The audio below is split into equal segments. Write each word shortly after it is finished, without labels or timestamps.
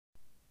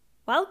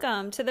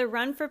Welcome to the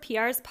Run for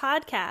PRs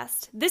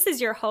podcast. This is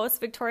your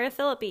host, Victoria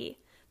Philippi.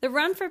 The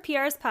Run for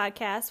PRs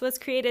podcast was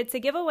created to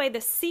give away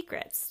the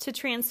secrets to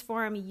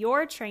transform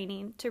your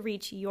training to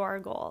reach your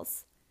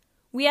goals.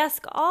 We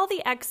ask all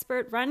the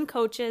expert run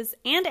coaches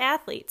and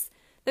athletes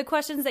the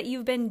questions that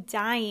you've been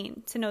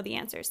dying to know the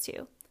answers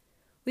to.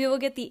 We will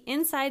get the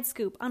inside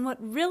scoop on what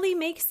really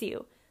makes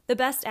you the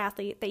best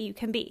athlete that you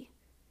can be.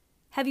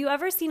 Have you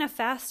ever seen a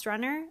fast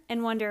runner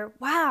and wonder,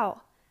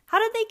 wow, how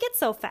did they get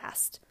so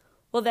fast?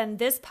 Well, then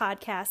this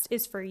podcast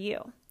is for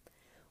you.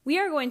 We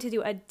are going to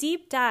do a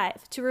deep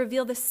dive to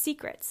reveal the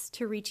secrets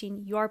to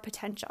reaching your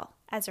potential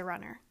as a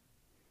runner.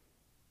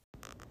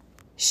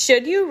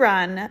 Should you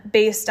run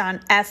based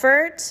on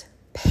effort,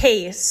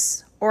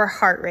 pace, or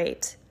heart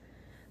rate?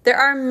 There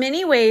are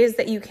many ways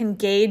that you can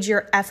gauge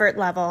your effort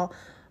level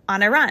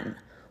on a run.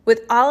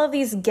 With all of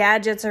these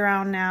gadgets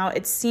around now,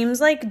 it seems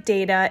like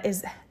data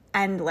is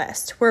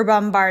endless. We're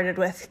bombarded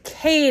with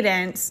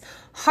cadence,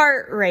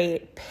 heart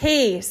rate,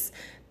 pace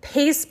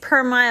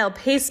per mile,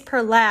 pace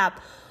per lap,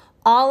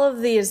 all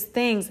of these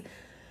things.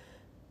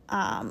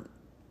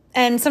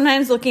 And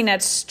sometimes looking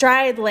at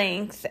stride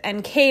length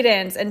and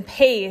cadence and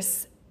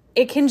pace,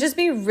 it can just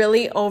be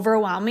really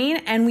overwhelming,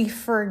 and we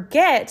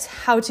forget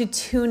how to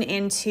tune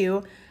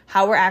into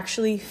how we're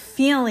actually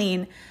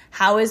feeling.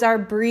 How is our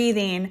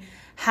breathing?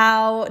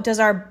 How does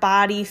our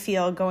body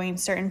feel going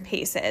certain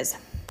paces?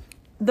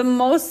 The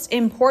most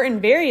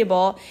important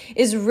variable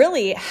is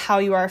really how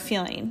you are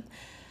feeling.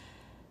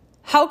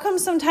 How come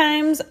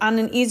sometimes on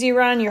an easy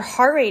run, your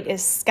heart rate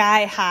is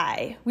sky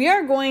high? We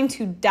are going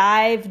to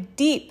dive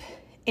deep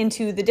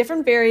into the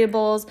different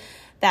variables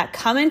that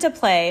come into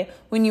play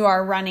when you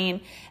are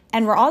running.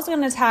 And we're also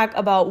going to talk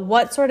about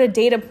what sort of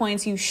data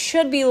points you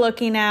should be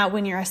looking at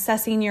when you're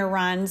assessing your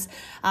runs.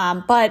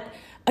 But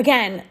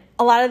again,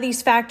 a lot of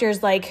these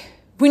factors, like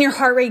when your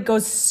heart rate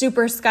goes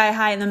super sky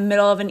high in the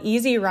middle of an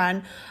easy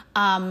run,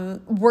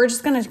 we're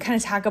just going to kind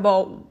of talk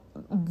about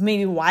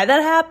maybe why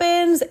that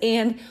happens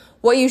and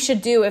what you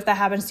should do if that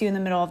happens to you in the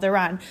middle of the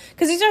run.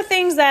 Because these are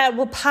things that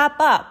will pop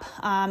up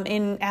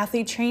in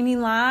athlete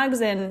training logs,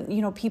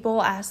 and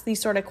people ask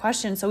these sort of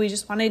questions. So we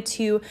just wanted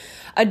to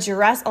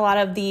address a lot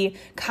of the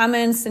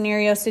common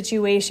scenario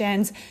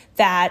situations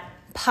that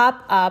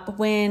pop up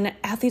when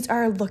athletes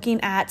are looking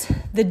at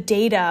the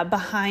data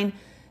behind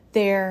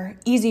their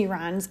easy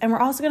runs. And we're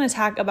also going to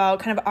talk about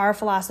kind of our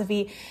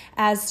philosophy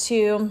as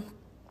to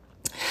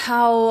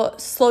how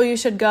slow you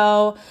should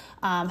go,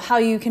 how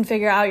you can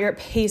figure out your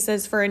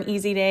paces for an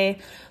easy day.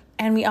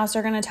 And we also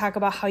are going to talk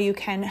about how you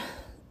can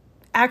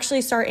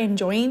actually start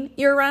enjoying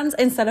your runs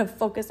instead of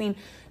focusing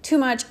too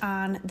much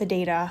on the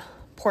data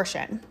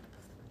portion.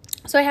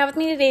 So I have with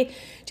me today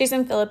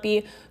Jason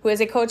Philippi, who is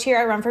a coach here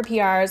at Run for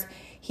PRs.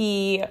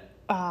 He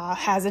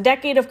has a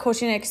decade of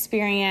coaching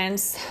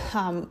experience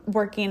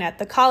working at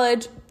the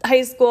college,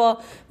 high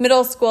school,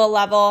 middle school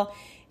level.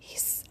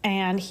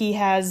 And he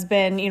has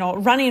been,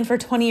 running for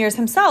 20 years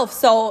himself.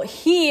 So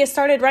he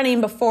started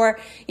running before,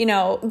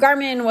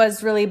 Garmin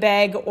was really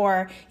big,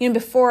 or,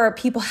 before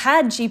people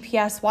had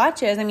GPS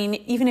watches. I mean,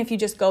 even if you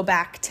just go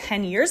back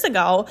 10 years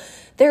ago,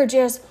 there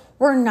just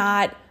were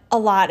not a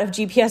lot of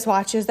GPS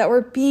watches that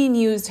were being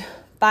used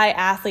by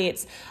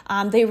athletes.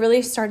 They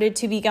really started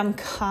to become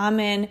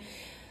common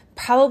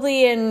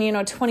probably in,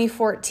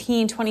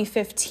 2014,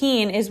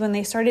 2015 is when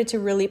they started to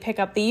really pick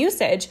up the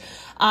usage.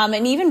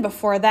 And even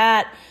before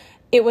that,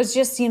 it was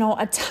just, a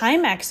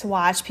Timex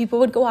watch. People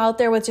would go out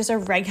there with just a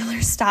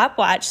regular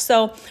stopwatch.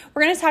 So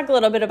we're going to talk a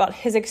little bit about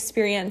his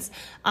experience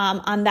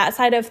on that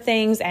side of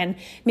things, and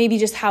maybe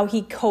just how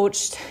he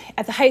coached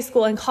at the high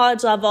school and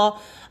college level,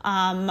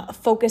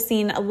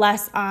 focusing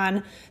less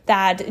on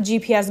that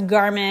GPS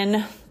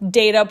Garmin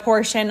data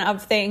portion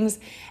of things.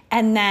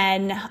 And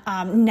then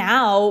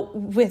now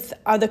with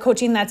the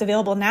coaching that's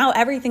available now,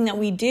 everything that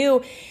we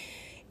do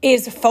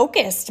is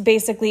focused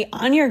basically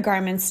on your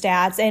Garmin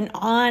stats and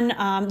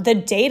on the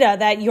data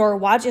that your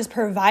watch is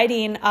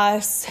providing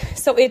us.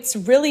 So it's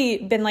really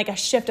been like a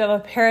shift of a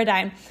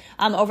paradigm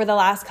over the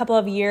last couple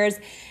of years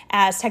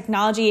as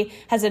technology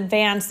has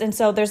advanced. And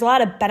so there's a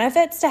lot of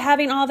benefits to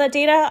having all that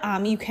data.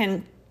 You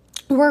can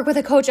work with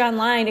a coach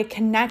online. It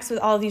connects with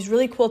all of these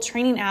really cool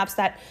training apps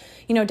that,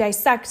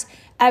 dissect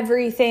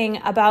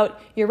everything about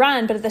your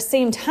run. But at the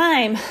same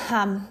time,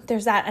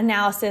 there's that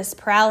analysis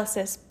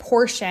paralysis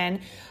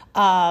portion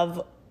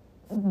of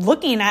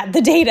looking at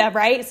the data,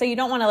 right? So you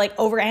don't want to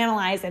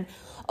overanalyze and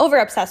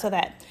over-obsess with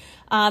it.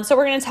 So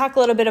we're going to talk a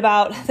little bit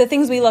about the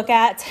things we look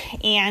at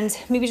and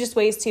maybe just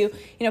ways to,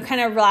 kind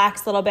of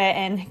relax a little bit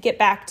and get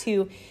back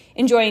to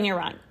enjoying your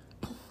run.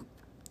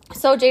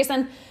 So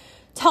Jason,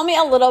 tell me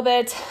a little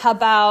bit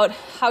about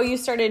how you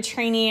started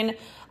training.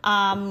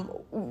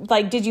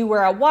 Did you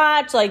wear a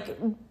watch?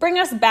 Bring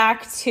us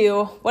back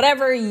to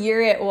whatever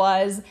year it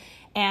was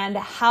and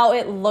how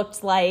it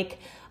looked like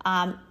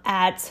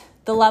at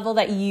the level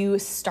that you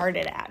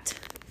started at.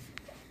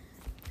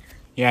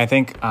 Yeah, I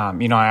think,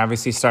 I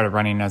obviously started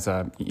running as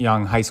a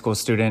young high school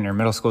student or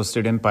middle school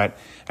student, but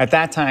at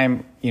that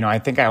time, I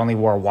think I only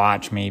wore a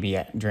watch maybe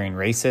during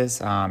races.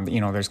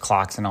 There's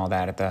clocks and all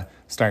that at the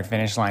start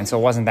finish line, so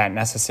it wasn't that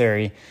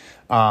necessary.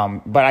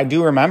 But I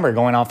do remember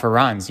going out for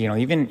runs,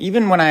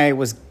 even when I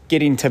was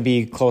getting to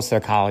be close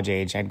to college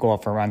age, I'd go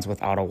out for runs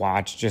without a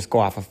watch, just go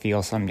off a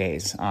feel some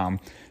days.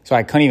 So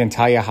I couldn't even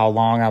tell you how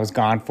long I was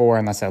gone for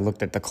unless I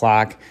looked at the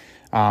clock,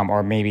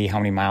 or maybe how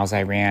many miles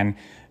I ran.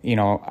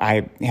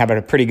 I have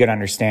a pretty good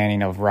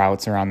understanding of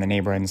routes around the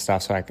neighborhood and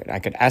stuff, so I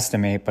could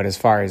estimate. But as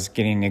far as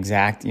getting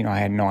exact, I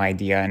had no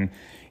idea. And,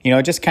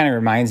 it just kind of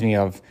reminds me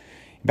of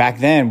back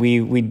then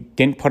we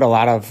didn't put a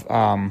lot of,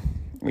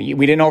 we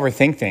didn't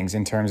overthink things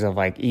in terms of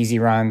like easy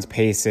runs,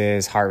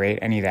 paces, heart rate,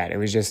 any of that. It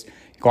was just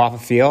go off a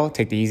field,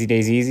 take the easy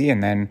days easy.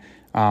 And then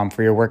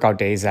for your workout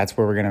days, that's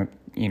where we're going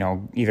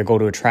to, either go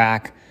to a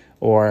track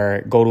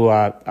or go to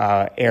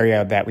a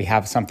area that we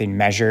have something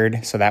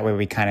measured, so that way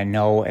we kind of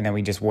know, and then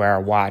we just wear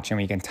a watch and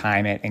we can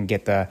time it and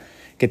get the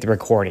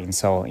recording.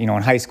 So, in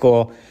high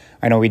school,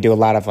 I know we do a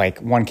lot of like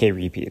 1K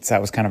repeats.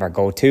 That was kind of our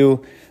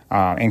go-to.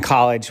 In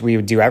college, we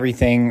would do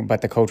everything,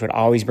 but the coach would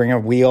always bring a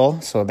wheel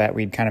so that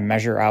we'd kind of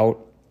measure out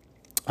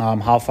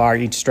how far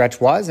each stretch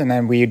was, and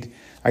then we'd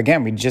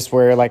just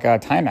wear like a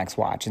Timex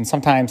watch. And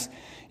sometimes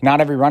not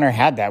every runner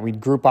had that.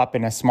 We'd group up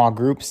into small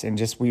groups and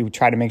we would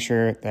try to make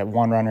sure that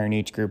one runner in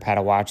each group had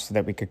a watch so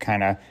that we could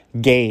kind of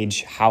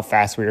gauge how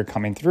fast we were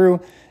coming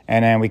through.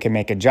 And then we could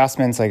make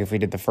adjustments, like if we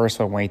did the first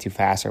one way too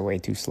fast or way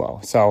too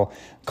slow. So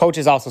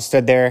coaches also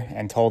stood there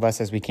and told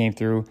us as we came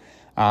through.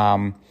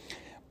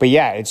 But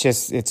yeah,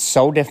 it's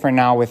so different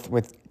now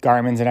with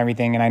Garmin's and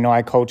everything. And I know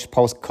I coach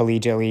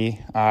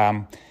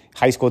post-collegiately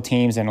high school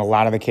teams, and a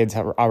lot of the kids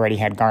have already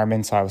had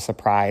Garmin, so I was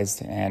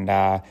surprised.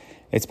 And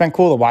it's been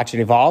cool to watch it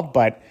evolve,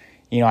 but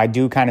I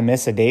do kind of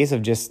miss the days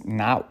of just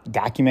not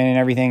documenting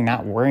everything,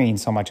 not worrying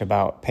so much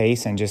about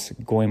pace, and just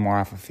going more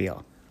off a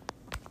feel.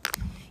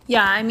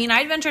 Yeah, I mean,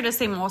 I'd venture to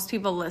say most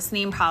people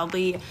listening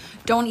probably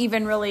don't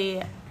even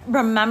really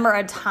remember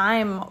a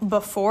time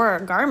before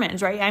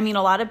Garmin's, right? I mean,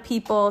 a lot of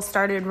people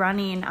started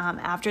running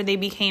after they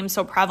became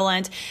so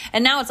prevalent,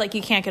 and now it's like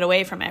you can't get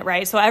away from it,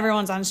 right? So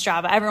everyone's on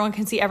Strava, everyone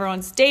can see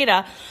everyone's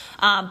data,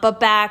 but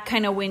back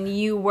kind of when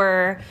you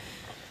were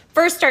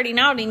first starting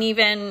out, and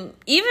even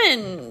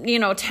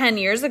 10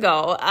 years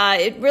ago,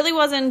 it really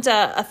wasn't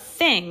a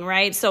thing,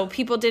 right? So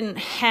people didn't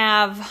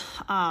have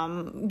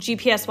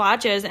GPS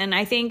watches, and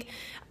I think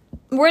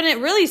when it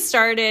really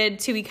started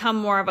to become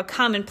more of a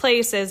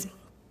commonplace is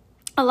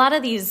a lot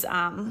of these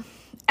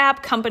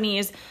app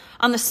companies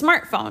on the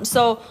smartphone.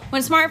 So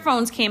when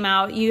smartphones came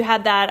out, you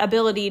had that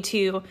ability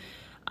to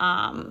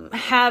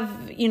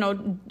have,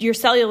 your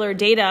cellular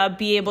data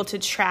be able to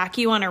track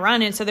you on a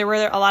run. And so there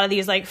were a lot of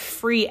these like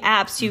free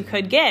apps you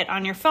could get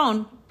on your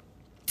phone,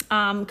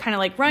 kind of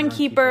like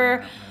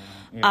Runkeeper,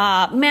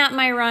 Map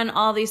My Run,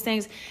 all these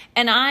things.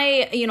 And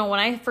I, when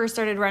I first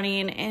started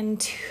running in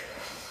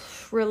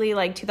really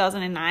like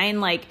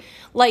 2009,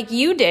 like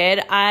you did,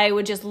 I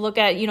would just look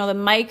at, the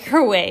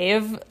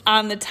microwave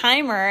on the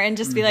timer and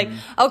just be like,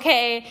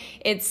 okay,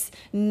 it's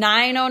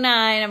 9:09.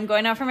 I'm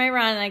going out for my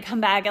run. And I come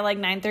back at like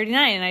 9:39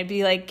 and I'd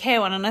be like, okay, I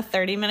went on a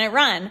 30-minute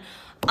run.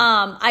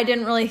 I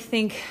didn't really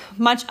think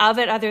much of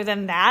it other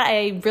than that.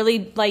 I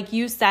really, like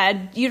you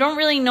said, you don't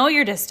really know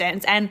your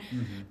distance. And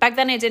back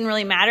then it didn't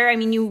really matter. I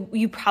mean,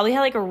 you probably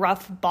had like a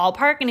rough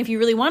ballpark. And if you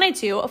really wanted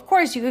to, of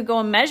course you could go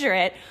and measure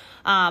it.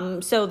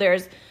 So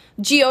there's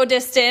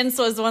geodistance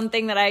was one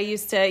thing that I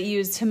used to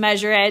use to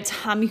measure it.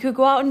 You could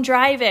go out and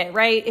drive it,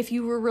 right? If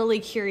you were really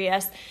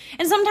curious.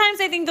 And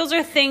sometimes I think those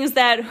are things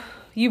that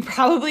you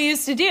probably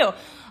used to do.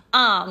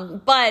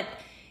 But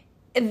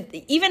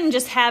even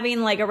just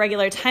having like a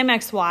regular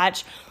Timex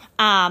watch,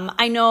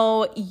 I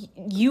know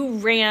you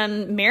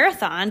ran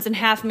marathons and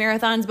half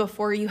marathons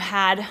before you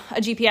had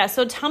a GPS.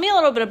 So tell me a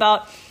little bit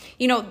about,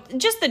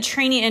 just the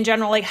training in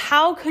general. Like,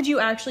 how could you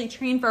actually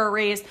train for a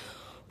race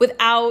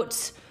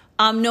without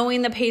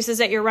knowing the paces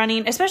that you're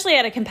running, especially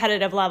at a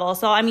competitive level?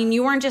 So, I mean,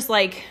 you weren't just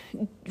like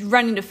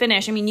running to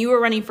finish. I mean, you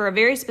were running for a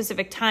very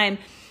specific time.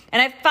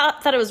 And I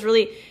thought it was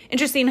really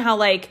interesting how,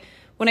 like,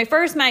 when I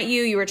first met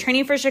you, you were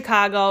training for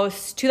Chicago,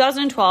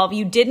 2012.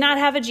 You did not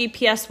have a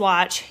GPS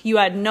watch. You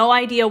had no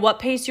idea what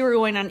pace you were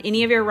going on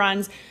any of your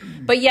runs.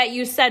 But yet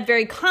you said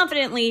very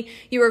confidently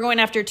you were going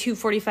after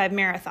 2:45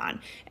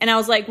 marathon. And I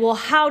was like, well,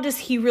 how does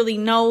he really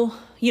know,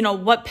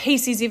 what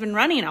pace he's even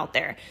running out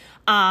there?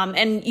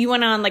 And you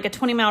went on like a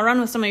 20-mile run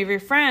with some of your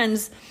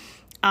friends,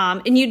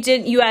 and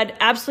you had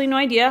absolutely no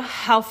idea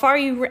how far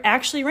you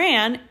actually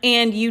ran,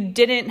 and you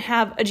didn't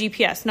have a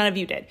GPS. None of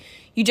you did.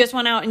 You just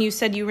went out and you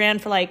said you ran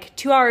for like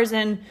 2 hours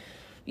and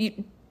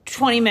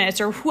 20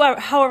 minutes or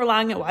however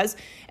long it was.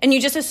 And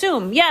you just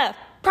assumed,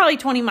 probably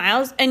 20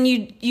 miles. And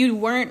you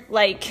weren't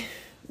like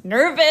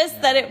nervous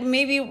that it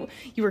maybe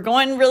you were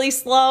going really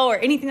slow or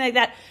anything like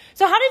that.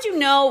 So how did you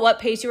know what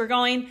pace you were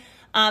going?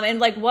 And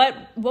like, what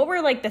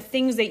were like the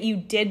things that you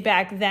did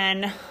back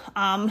then,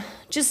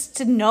 just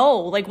to know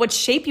like what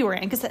shape you were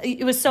in? Because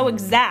it was so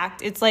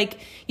exact. It's like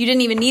you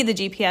didn't even need the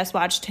GPS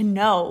watch to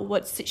know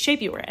what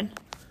shape you were in.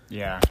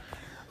 Yeah.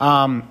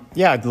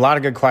 Yeah, a lot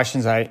of good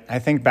questions. I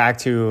think back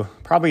to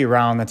probably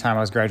around the time I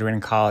was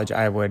graduating college,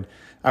 I would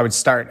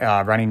start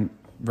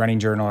running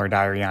journal or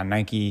diary on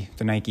Nike,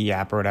 the Nike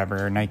app or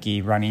whatever,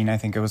 Nike Running, I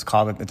think it was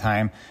called at the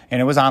time. And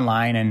it was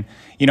online. And,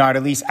 I'd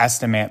at least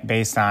estimate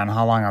based on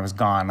how long I was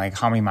gone, like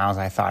how many miles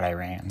I thought I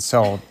ran.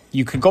 So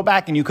you could go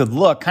back and you could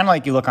look, kind of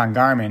like you look on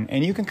Garmin,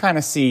 and you can kind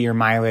of see your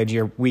mileage,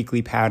 your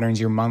weekly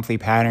patterns, your monthly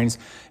patterns.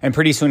 And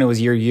pretty soon it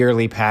was your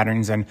yearly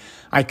patterns. And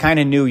I kind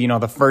of knew,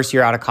 the first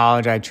year out of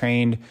college, I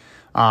trained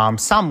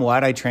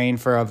somewhat. I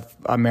trained for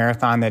a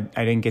marathon that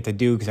I didn't get to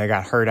do because I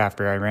got hurt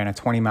after I ran a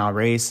 20-mile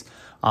race.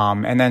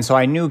 And then so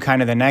I knew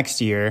kind of the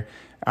next year,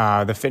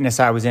 the fitness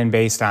I was in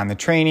based on the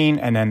training.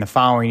 And then the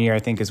following year, I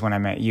think is when I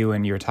met you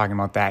and you were talking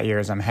about that year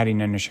as I'm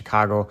heading into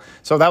Chicago.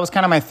 So that was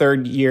kind of my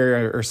third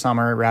year or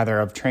summer rather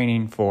of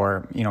training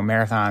for,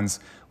 marathons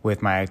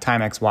with my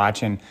Timex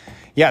watch. And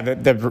yeah,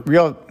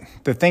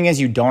 the thing is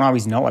you don't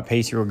always know what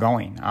pace you were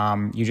going.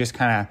 You just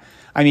kind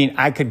of,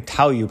 I could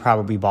tell you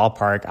probably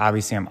ballpark.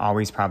 Obviously I'm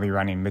always probably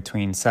running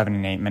between 7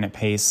 and 8 minute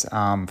pace,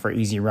 for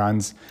easy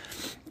runs.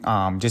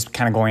 Just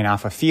kind of going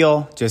off a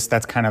feel,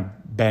 that's kind of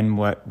been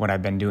what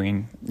I've been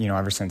doing,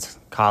 ever since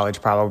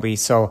college probably.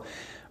 So,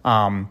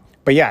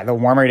 but yeah, the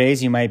warmer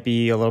days, you might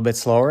be a little bit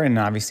slower. And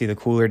obviously the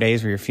cooler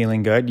days where you're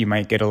feeling good, you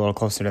might get a little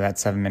closer to that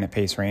 7 minute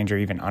pace range or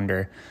even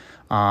under.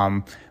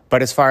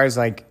 But as far as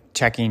like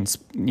checking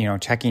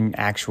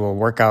actual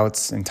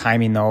workouts and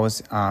timing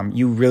those,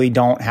 you really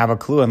don't have a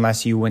clue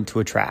unless you went to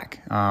a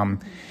track.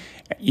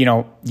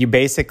 You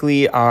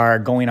basically are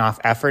going off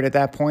effort at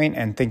that point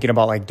and thinking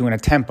about like doing a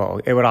tempo.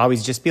 It would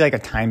always just be like a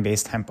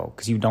time-based tempo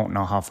because you don't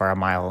know how far a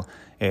mile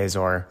is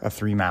or a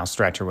 3-mile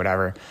stretch or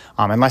whatever,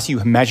 unless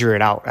you measure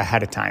it out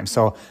ahead of time.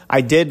 So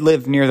I did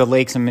live near the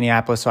lakes in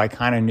Minneapolis, so I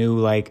kind of knew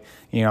like,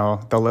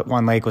 the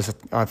one lake was a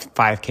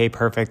 5K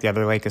perfect, the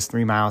other lake is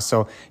 3 miles.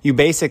 So you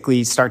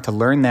basically start to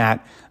learn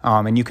that,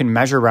 and you can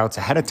measure routes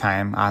ahead of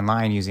time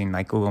online using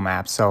like Google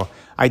Maps. So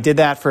I did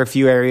that for a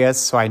few areas,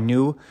 so I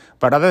knew.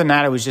 But other than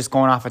that, it was just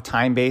going off a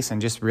time base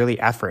and just really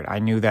effort. I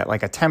knew that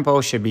like a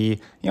tempo should be,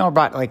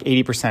 about like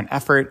 80%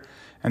 effort.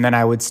 And then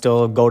I would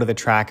still go to the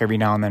track every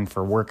now and then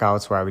for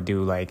workouts where I would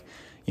do like,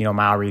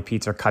 mile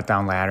repeats or cut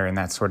down ladder and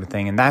that sort of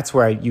thing. And that's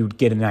where you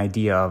get an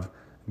idea of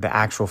the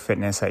actual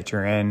fitness that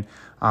you're in.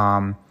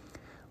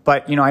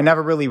 But, I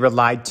never really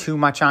relied too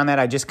much on that.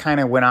 I just kind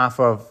of went off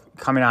of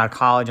coming out of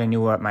college. I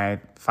knew what my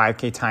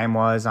 5K time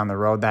was on the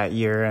road that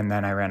year. And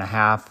then I ran a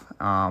half,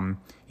 in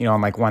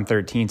like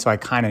 1:13. So I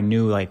kind of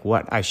knew like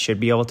what I should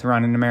be able to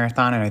run in a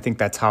marathon. And I think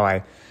that's how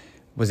I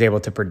was able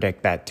to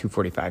predict that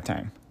 2:45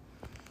 time.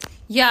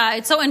 Yeah,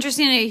 it's so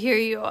interesting to hear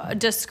you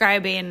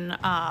describing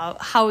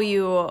how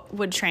you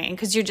would train,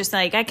 because you're just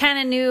like, I kind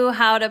of knew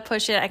how to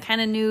push it. I kind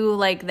of knew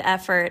like the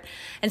effort.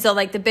 And so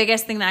like the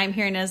biggest thing that I'm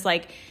hearing is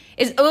like,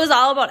 it was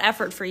all about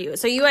effort for you.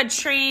 So you had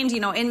trained,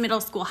 in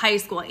middle school, high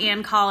school,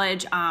 and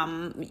college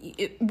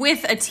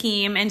with a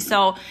team. And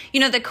so,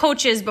 the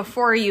coaches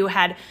before you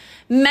had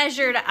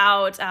measured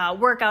out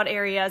workout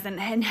areas and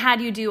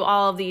had you do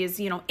all of these,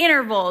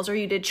 intervals, or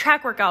you did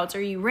track workouts,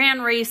 or you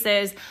ran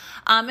races.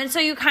 And so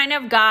you kind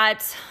of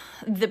got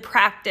the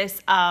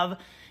practice of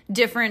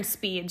different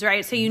speeds,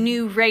 right? So you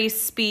knew race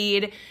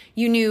speed,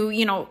 you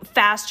knew,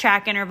 fast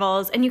track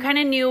intervals, and you kind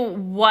of knew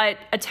what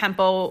a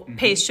tempo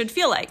pace should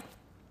feel like.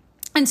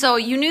 And so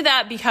you knew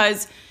that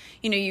because,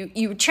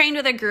 you trained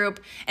with a group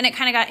and it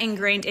kind of got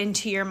ingrained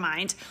into your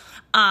mind.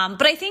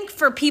 But I think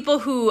for people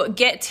who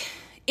get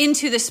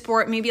into the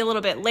sport maybe a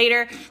little bit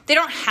later, they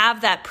don't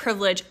have that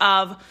privilege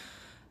of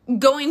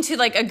going to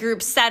like a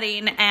group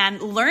setting and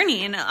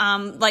learning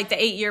like the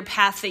 8-year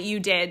path that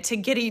you did to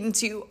getting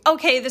to,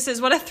 okay, this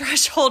is what a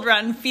threshold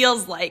run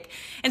feels like.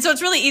 And so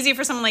it's really easy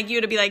for someone like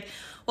you to be like,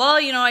 well,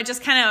 I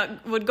just kind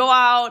of would go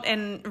out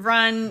and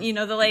run,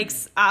 the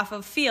lakes off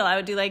of feel. I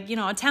would do like,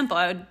 a tempo.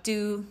 I would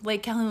do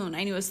Lake Calhoun.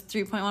 I knew it was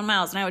 3.1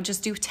 miles and I would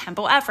just do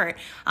tempo effort.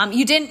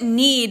 You didn't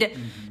need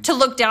to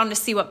look down to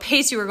see what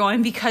pace you were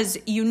going because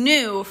you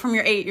knew from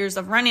your 8 years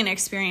of running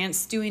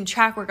experience, doing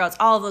track workouts,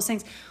 all of those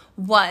things,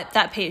 what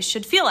that pace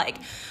should feel like.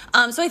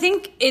 So I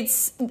think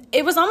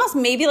it was almost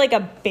maybe like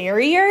a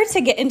barrier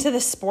to get into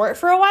the sport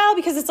for a while,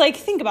 because it's like,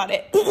 think about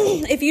it.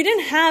 If you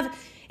didn't have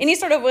any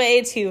sort of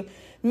way to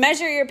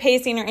measure your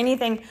pacing or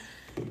anything,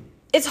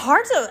 it's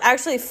hard to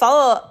actually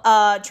follow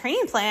a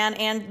training plan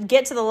and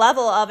get to the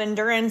level of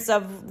endurance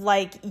of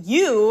like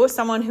you,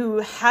 someone who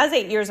has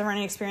 8 years of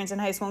running experience in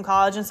high school and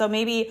college. And so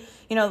maybe,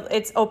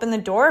 it's opened the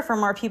door for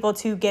more people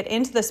to get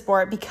into the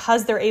sport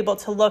because they're able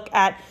to look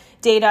at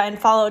data and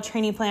follow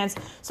training plans.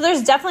 So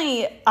there's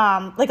definitely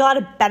like a lot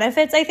of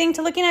benefits, I think,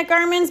 to looking at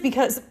Garmin's,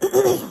 because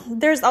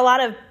there's a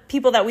lot of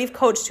people that we've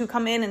coached who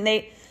come in and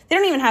they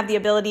don't even have the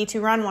ability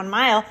to run 1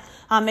 mile.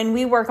 And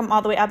we work them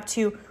all the way up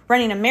to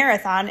running a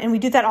marathon. And we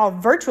do that all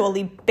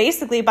virtually,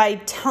 basically by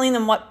telling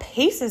them what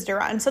paces to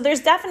run. So there's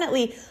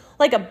definitely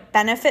like a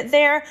benefit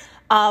there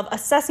of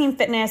assessing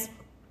fitness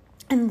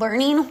and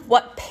learning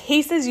what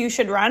paces you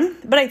should run.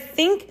 But I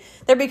think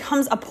there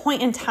becomes a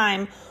point in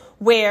time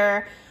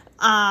where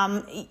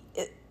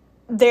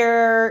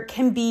there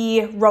can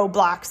be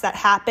roadblocks that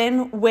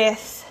happen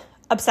with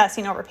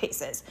obsessing over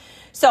paces.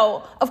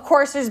 So of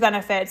course there's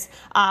benefits.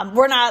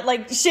 We're not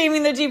like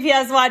shaming the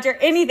GPS watch or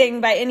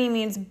anything by any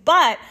means,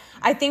 but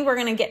I think we're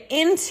going to get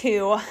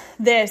into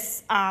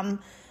this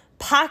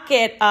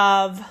pocket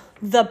of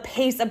the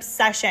pace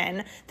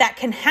obsession that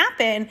can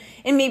happen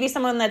in maybe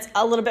someone that's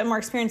a little bit more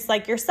experienced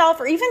like yourself,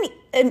 or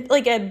even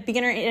like a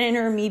beginner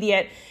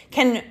intermediate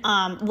can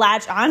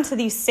latch on to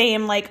these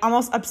same like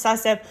almost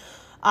obsessive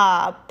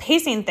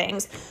pacing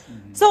things.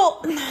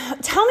 So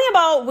tell me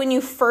about when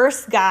you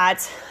first got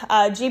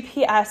a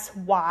GPS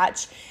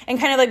watch and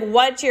kind of like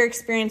what your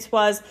experience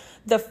was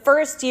the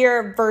first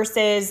year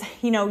versus,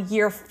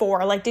 year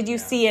 4. Like, did you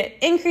see an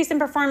increase in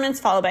performance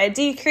followed by a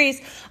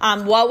decrease?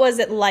 What was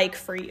it like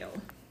for you?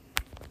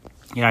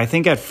 Yeah, I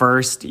think at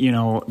first,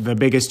 the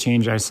biggest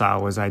change I saw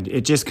was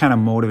it just kind of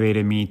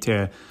motivated me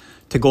to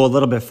go a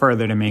little bit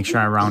further to make sure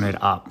I rounded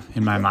up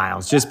in my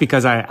miles, just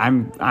because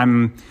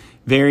I'm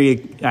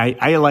very,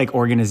 I like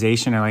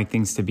organization. I like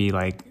things to be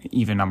like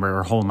even number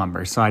or whole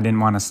number. So I didn't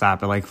want to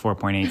stop at like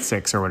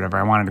 4.86 or whatever.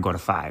 I wanted to go to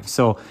 5.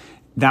 So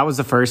that was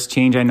the first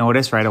change I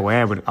noticed right away.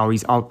 I would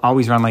always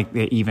run like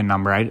the even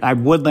number. I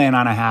would land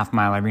on a half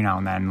mile every now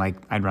and then. Like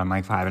I'd run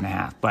like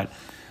 5.5. But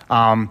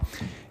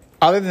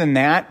other than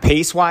that,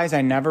 pace wise,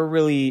 I never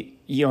really,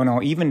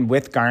 even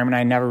with Garmin,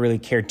 I never really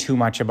cared too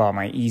much about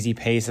my easy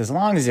pace. As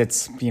long as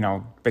it's,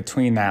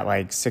 between that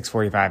like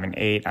 6:45 and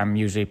 8, I'm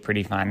usually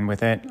pretty fine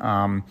with it.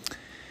 I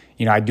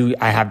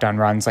have done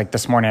runs like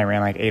this morning. I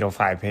ran like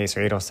 8:05 pace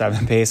or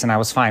 8:07 pace, and I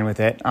was fine with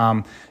it.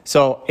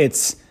 So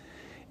it's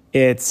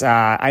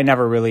I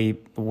never really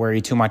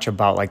worry too much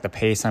about like the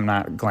pace. I'm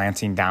not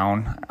glancing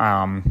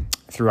down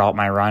throughout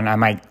my run. I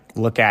might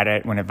look at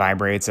it when it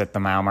vibrates at the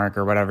mile mark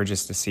or whatever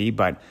just to see,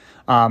 but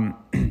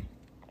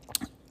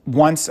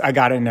once I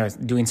got into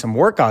doing some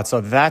workouts,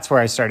 so that's where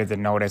I started to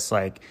notice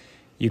like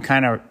you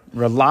kind of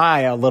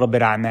rely a little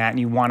bit on that and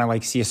you want to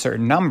like see a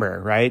certain number,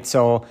 right?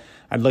 So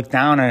I'd look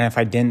down, and if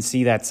I didn't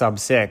see that sub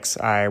 6,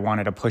 I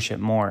wanted to push it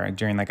more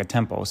during like a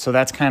tempo. So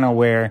that's kind of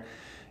where,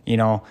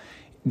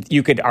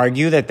 you could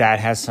argue that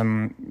has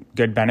some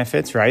good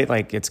benefits, right?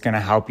 Like it's going to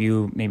help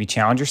you maybe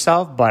challenge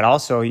yourself, but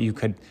also it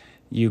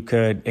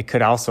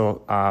could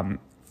also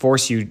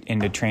force you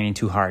into training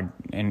too hard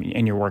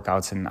in your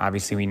workouts. And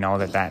obviously we know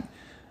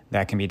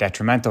that can be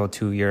detrimental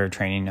to your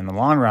training in the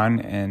long run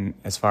and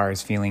as far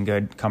as feeling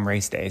good come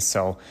race days.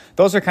 So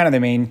those are kind of the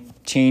main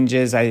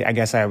changes I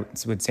guess I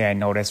would say I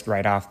noticed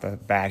right off the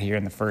bat here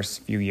in the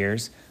first few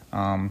years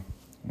when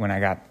I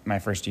got my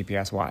first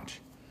GPS watch.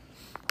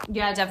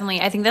 Yeah,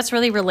 definitely. I think that's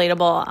really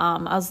relatable.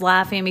 I was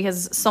laughing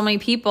because so many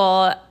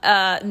people,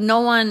 no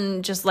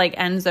one just like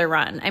ends their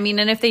run. I mean,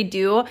 and if they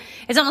do,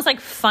 it's almost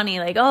like funny,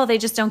 like, oh, they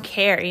just don't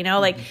care,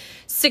 like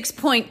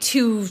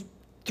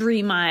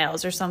 6.23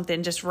 miles or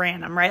something, just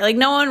random, right? Like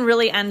no one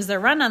really ends their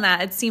run on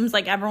that. It seems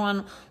like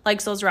everyone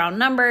likes those round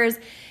numbers.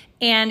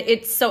 And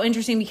it's so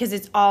interesting because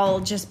it's all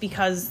just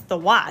because the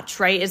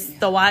watch, right? Is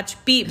the watch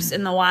beeps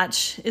and the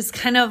watch is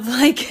kind of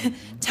like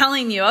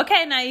telling you,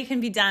 okay, now you can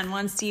be done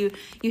once you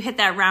hit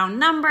that round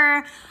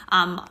number,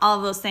 all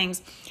of those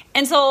things.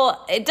 And so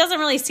it doesn't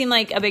really seem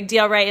like a big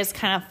deal, right? It's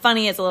kind of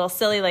funny. It's a little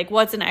silly. Like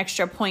what's an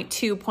extra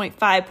 0.2, 0.5,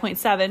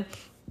 0.7,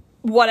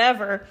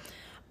 whatever.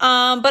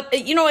 But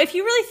if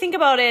you really think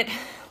about it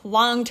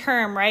long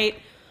term, right?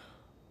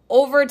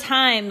 Over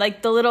time,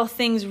 like the little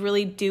things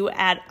really do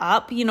add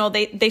up.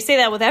 They say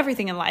that with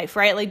everything in life,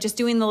 right? Like just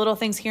doing the little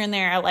things here and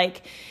there,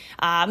 like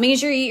making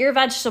sure you eat your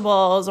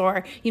vegetables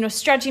or,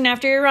 stretching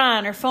after your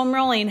run or foam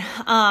rolling.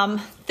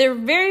 They're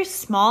very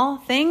small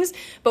things,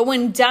 but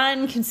when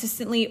done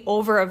consistently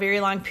over a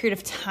very long period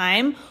of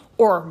time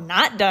or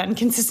not done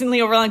consistently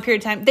over a long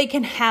period of time, they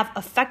can have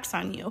effects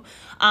on you.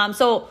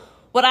 So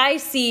what I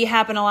see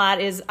happen a lot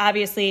is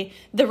obviously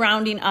the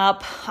rounding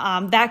up.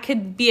 That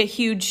could be a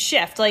huge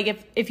shift.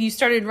 Like if you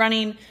started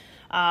running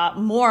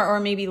more or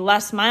maybe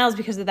less miles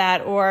because of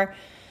that, or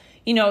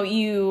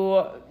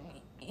you're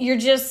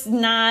just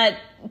not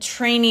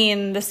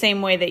training the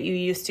same way that you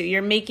used to.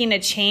 You're making a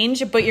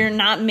change, but you're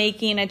not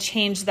making a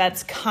change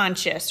that's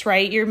conscious,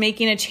 right? You're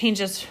making a change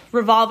that's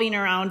revolving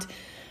around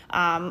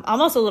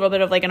almost a little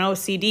bit of like an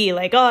OCD,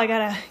 like, oh, I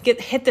gotta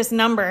hit this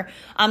number.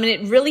 And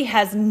it really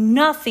has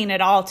nothing at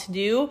all to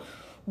do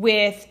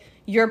with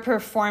your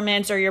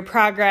performance or your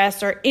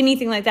progress or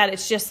anything like that.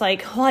 It's just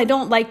like, well, I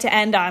don't like to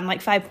end on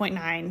like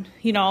 5.9,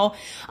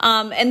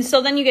 and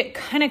so then you get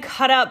kind of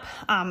caught up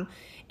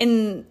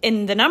in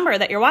the number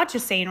that your watch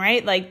is saying,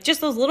 right? Like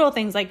just those little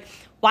things, like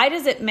why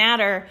does it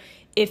matter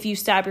if you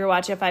stop your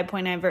watch at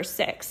 5.9 versus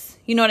 6?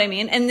 You know what I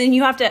mean? And then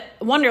you have to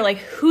wonder, like,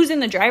 who's in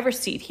the driver's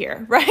seat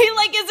here, right?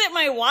 Like, is it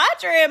my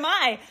watch or am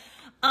I?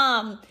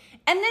 And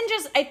then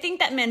just, I think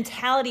that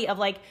mentality of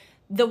like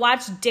the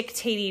watch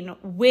dictating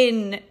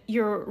when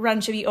your run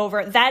should be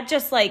over, that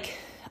just like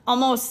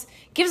almost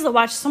gives the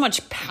watch so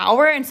much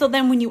power. And so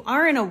then when you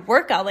are in a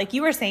workout, like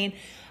you were saying,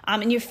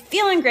 and you're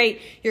feeling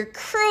great, you're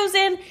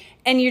cruising,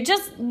 and you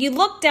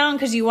look down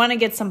because you want to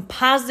get some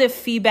positive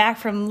feedback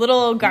from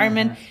little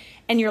Garmin,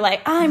 and you're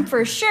like, I'm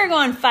for sure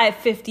going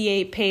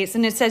 5:58 pace,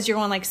 and it says you're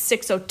going like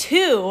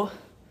 6:02.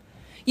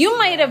 You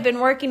might have been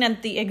working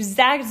at the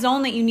exact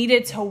zone that you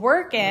needed to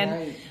work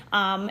in.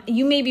 Right.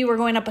 You maybe were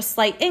going up a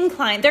slight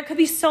incline. There could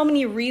be so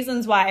many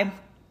reasons why,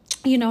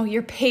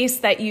 your pace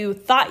that you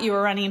thought you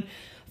were running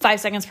 5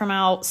 seconds per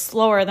mile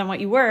slower than what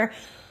you were.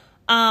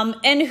 And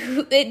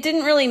it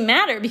didn't really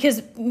matter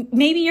because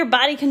maybe your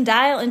body can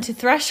dial into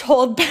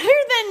threshold better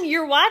than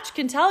your watch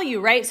can tell you,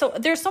 right? So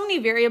there's so many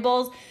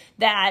variables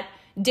that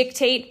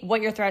dictate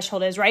what your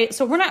threshold is, right?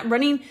 So we're not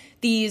running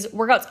these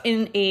workouts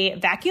in a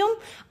vacuum.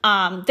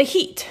 The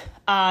heat,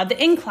 the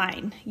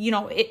incline,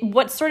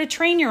 what sort of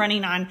terrain you're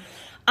running on.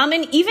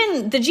 And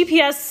even the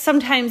GPS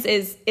sometimes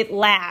it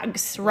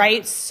lags,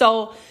 right?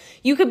 So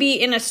you could be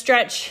in a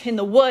stretch in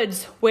the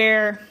woods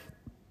where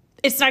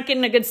it's not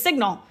getting a good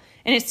signal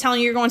and it's telling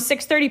you you're going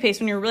 6:30 pace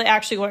when you're really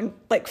actually going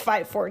like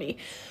 5:40.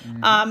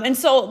 And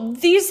so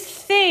these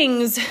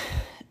things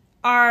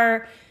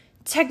are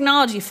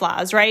technology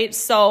flaws, right?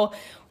 So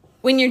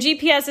when your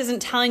GPS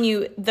isn't telling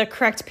you the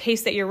correct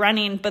pace that you're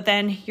running, but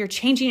then you're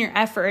changing your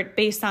effort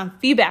based on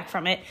feedback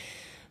from it,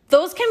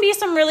 those can be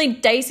some really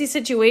dicey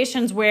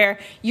situations where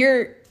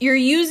you're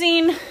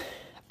using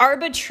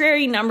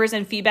arbitrary numbers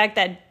and feedback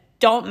that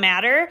don't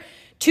matter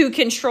to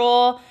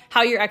control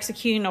how you're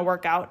executing a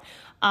workout.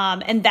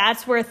 And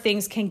that's where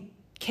things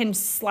can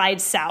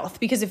slide south,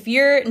 because if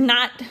you're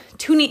not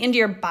tuning into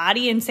your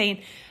body and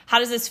saying, how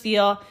does this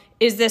feel?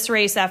 Is this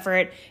race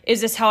effort?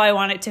 Is this how I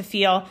want it to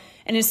feel?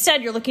 And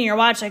instead you're looking at your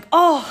watch like,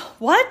 oh,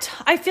 what?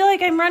 I feel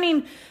like I'm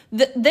running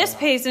this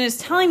pace and it's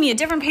telling me a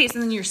different pace.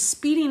 And then you're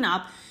speeding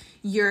up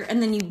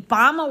and then you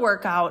bomb a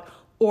workout,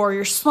 or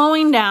you're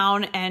slowing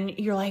down and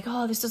you're like,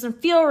 oh, this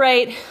doesn't feel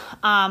right.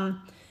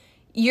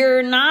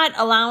 You're not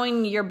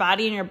allowing your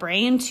body and your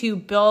brain to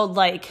build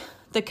like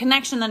the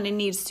connection that it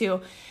needs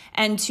to,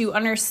 and to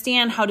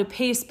understand how to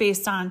pace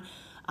based on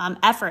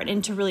effort,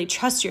 and to really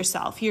trust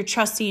yourself. You're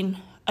trusting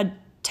a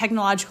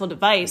technological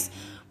device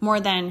more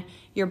than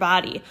your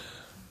body.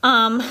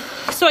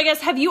 So I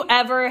guess, have you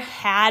ever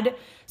had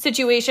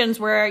situations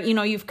where,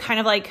 you've kind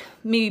of like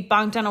maybe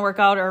bonked on a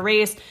workout or a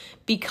race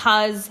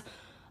because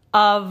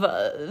of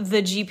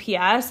the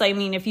GPS? I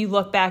mean, if you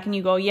look back and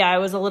you go, yeah, I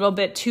was a little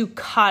bit too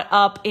caught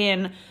up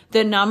in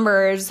the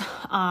numbers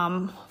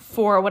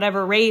for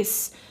whatever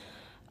race,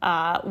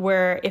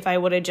 where if I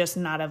would have just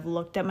not have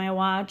looked at my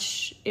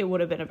watch, it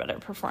would have been a better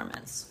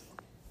performance.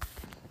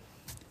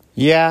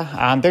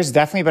 Yeah, there's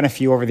definitely been a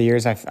few over the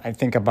years. I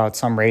think about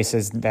some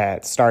races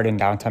that start in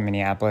downtown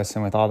Minneapolis,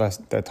 and with all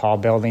the tall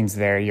buildings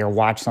there, your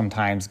watch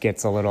sometimes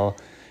gets a little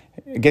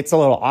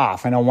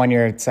off. I know one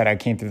year it said I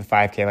came through the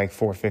 5K like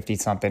 450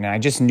 something, and I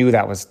just knew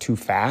that was too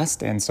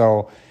fast. And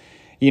so,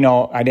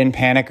 I didn't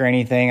panic or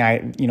anything.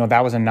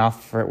 That was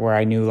enough for where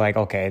I knew like,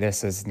 okay,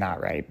 this is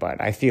not right,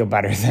 but I feel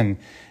better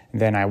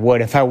than I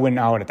would if I went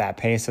out at that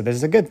pace. So this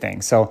is a good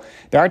thing. So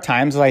there are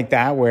times like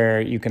that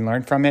where you can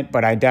learn from it,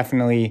 but I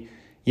definitely,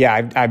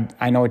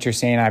 I know what you're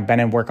saying. I've been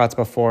in workouts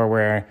before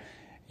where,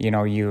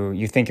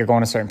 you think you're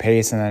going a certain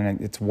pace and then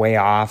it's way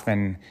off,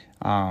 and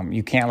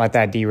you can't let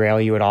that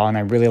derail you at all. And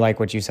I really like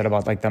what you said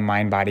about like the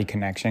mind-body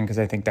connection, because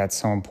I think that's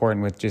so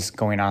important with just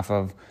going off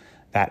of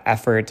that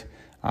effort.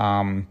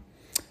 And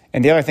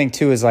the other thing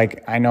too is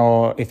like, I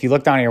know if you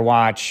look down at your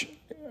watch,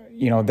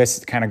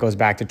 this kind of goes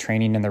back to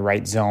training in the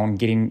right zone,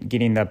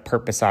 getting the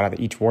purpose out of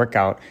each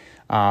workout.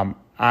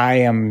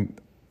 I'm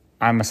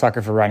a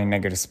sucker for running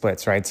negative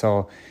splits, right?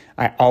 So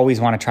I always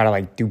want to try to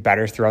like do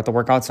better throughout the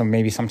workout. So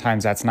maybe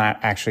sometimes that's not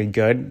actually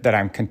good, that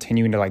I'm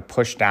continuing to like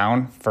push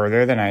down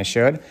further than I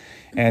should.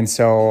 And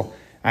so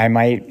I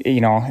might,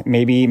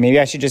 maybe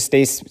I should just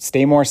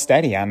stay more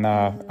steady on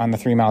the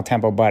 3 mile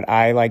tempo, but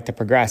I like to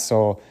progress.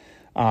 So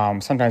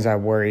sometimes I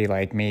worry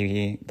like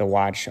maybe the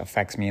watch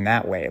affects me in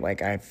that way.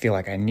 Like I feel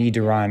like I need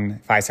to run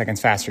 5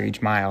 seconds faster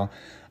each mile.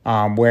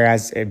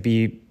 Whereas I'd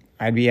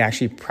be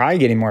actually probably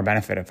getting more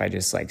benefit if I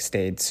just like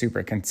stayed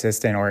super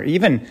consistent, or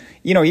even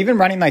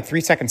running like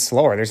 3 seconds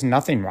slower. There's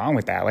nothing wrong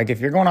with that. Like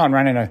if you're going out and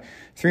running a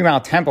 3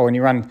 mile tempo and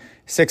you run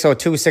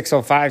 6:02,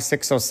 6:05,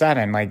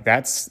 6:07, like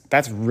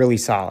that's really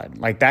solid.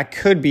 Like that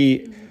could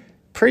be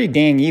pretty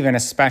dang even,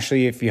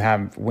 especially if you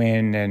have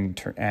wind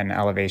and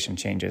elevation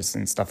changes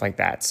and stuff like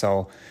that.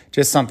 So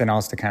just something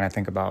else to kind of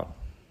think about.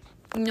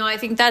 No, I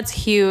think that's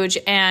huge.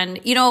 And,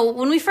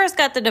 when we first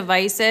got the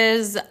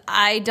devices,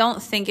 I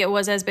don't think it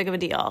was as big of a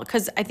deal,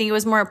 because I think it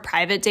was more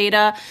private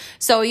data.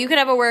 So you could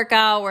have a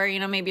workout where,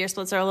 maybe your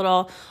splits are a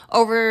little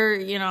over,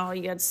 you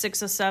had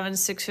 6:07,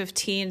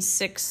 6:15,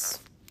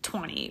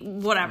 6:20,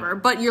 whatever.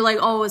 But you're like,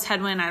 oh, it was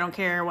headwind, I don't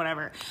care,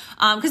 whatever.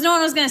 Because no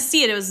one was going to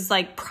see it. It was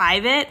like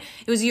private.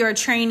 It was your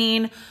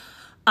training.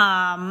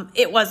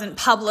 It wasn't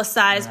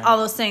publicized, right. All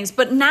those things.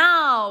 But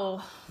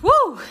now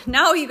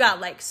you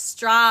got like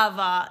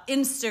Strava,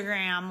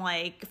 Instagram,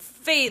 like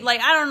Fate,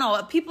 like I don't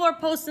know, people are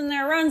posting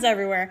their runs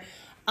everywhere.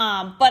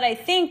 But I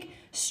think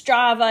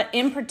Strava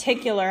in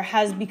particular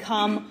has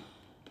become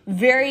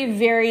very,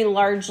 very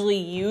largely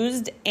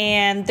used,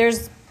 and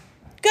there's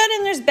good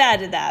and there's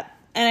bad to that.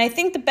 And I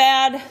think the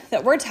bad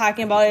that we're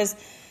talking about is,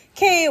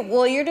 okay,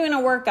 well, you're doing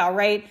a workout,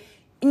 right?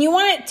 And you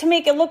want it to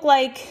make it look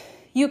like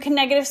you can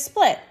negative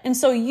split. And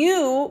so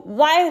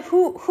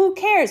who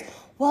cares?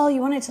 Well,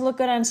 you want it to look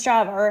good on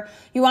Strava, or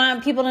you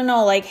want people to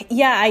know, like,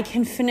 yeah, I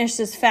can finish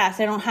this fast.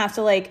 I don't have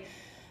to, like,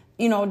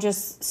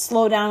 just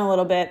slow down a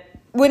little bit.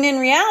 When in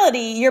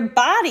reality, your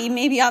body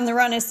maybe on the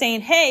run is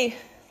saying, hey,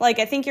 like,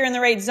 I think you're in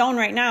the right zone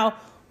right now.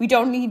 We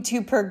don't need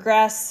to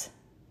progress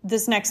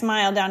this next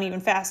mile down even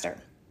faster.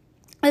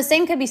 The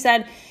same could be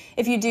said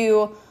if you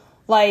do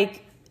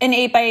like an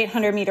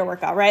 8x800 meter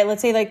workout, right?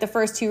 Let's say like the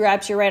first 2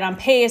 reps, you're right on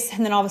pace.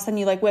 And then all of a sudden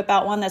you like whip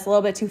out one that's a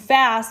little bit too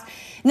fast.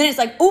 And then it's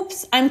like,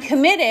 oops, I'm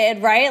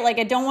committed, right? Like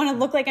I don't want to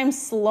look like I'm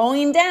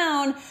slowing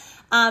down.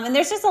 And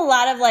there's just a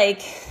lot of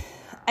like,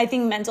 I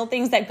think mental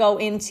things that go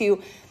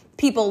into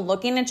people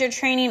looking at your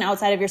training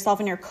outside of yourself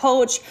and your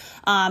coach.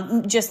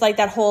 Just like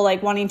that whole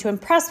like wanting to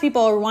impress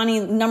people or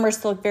wanting numbers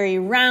to look very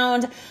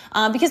round,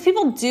 because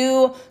people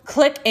do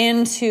click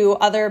into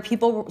other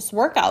people's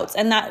workouts,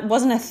 and that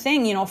wasn't a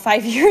thing,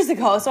 5 years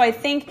ago. So I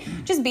think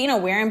just being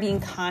aware and being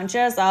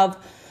conscious of,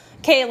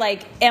 okay,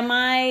 like,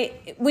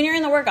 when you're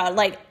in the workout,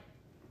 like,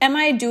 am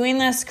I doing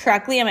this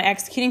correctly? Am I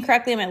executing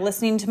correctly? Am I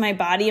listening to my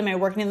body? Am I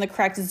working in the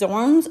correct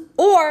zones?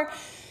 Or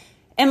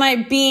am I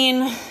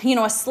being,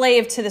 a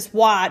slave to this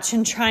watch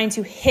and trying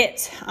to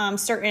hit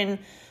certain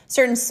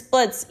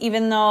splits,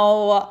 even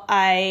though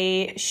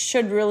I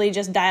should really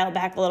just dial it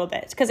back a little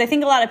bit? Because I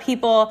think a lot of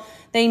people,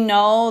 they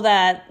know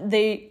that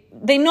they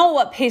know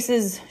what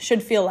paces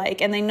should feel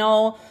like, and they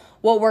know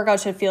what workout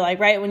should feel like,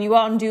 right? When you go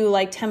out and do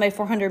like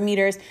 10x400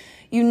 meters,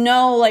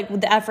 like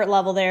the effort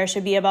level there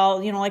should be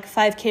about, like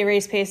 5K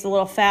race pace a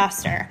little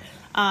faster.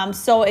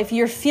 So if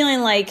you're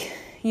feeling like,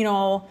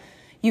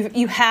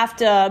 you have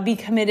to be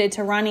committed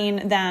to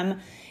running them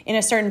in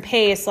a certain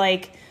pace.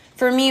 Like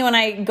for me, when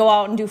I go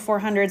out and do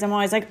 400s, I'm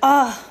always like,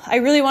 I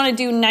really want to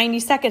do 90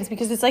 seconds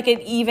because it's like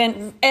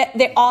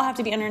they all have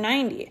to be under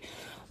 90.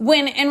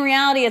 When in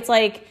reality, it's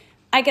like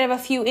I could have a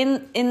few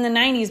in the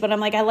 90s, but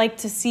I'm like, I like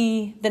to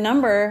see the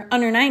number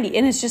under 90.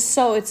 And it's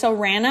so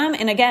random.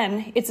 And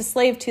again, it's a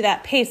slave to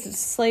that pace. It's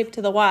a slave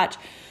to the watch.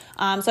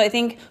 So I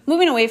think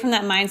moving away from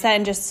that mindset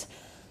and just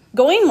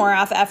going more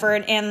off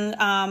effort and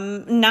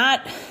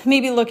not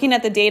maybe looking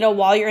at the data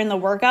while you're in the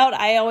workout.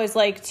 I always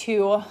like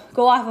to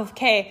go off of,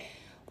 okay,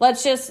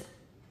 let's just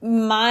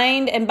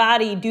mind and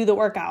body do the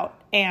workout,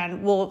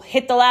 and we'll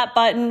hit the lap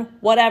button,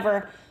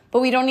 whatever. But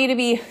we don't need to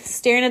be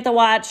staring at the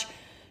watch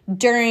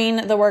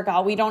during the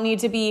workout. We don't need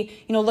to be,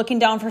 looking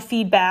down for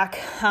feedback.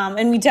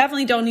 And we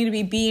definitely don't need to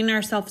be beating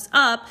ourselves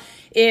up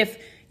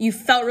if you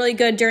felt really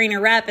good during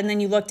a rep and then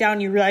you look down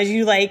and you realize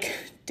you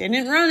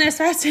didn't run as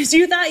fast as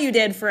you thought you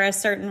did for a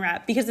certain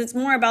rep, because it's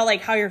more about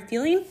like how you're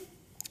feeling.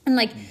 And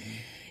like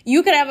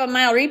you could have a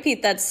mile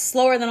repeat that's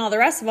slower than all the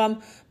rest of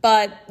them,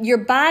 but your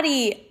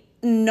body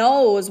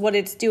knows what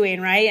it's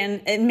doing,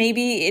 right? And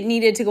maybe it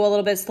needed to go a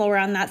little bit slower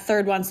on that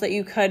third one so that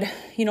you could,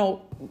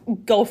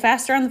 go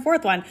faster on the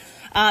fourth one.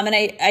 And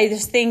I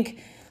just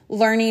think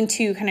learning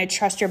to kind of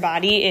trust your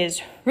body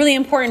is really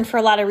important for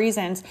a lot of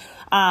reasons.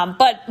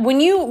 But when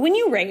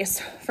you race,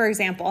 for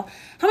example,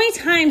 how many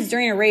times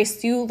during a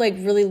race do you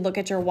really look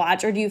at your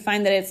watch, or do you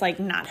find that it's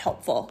not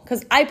helpful?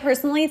 Because I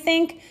personally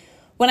think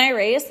when I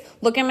race,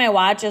 looking at my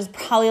watch is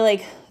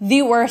probably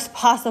the worst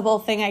possible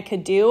thing I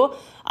could do.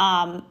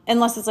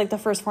 Unless it's the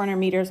first 400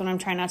 meters when I'm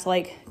trying not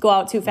to go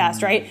out too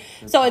fast, right?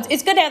 So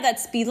it's good to have that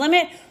speed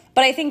limit.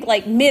 But I think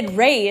mid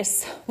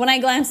race, when I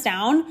glance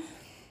down,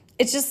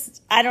 it's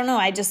just, I don't know.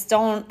 I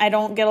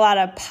don't get a lot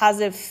of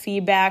positive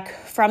feedback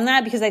from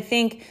that, because I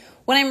think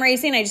when I'm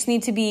racing, I just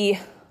need to be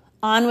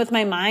on with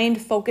my mind,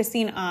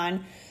 focusing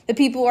on the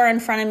people who are in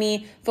front of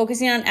me,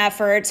 focusing on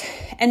effort,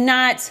 and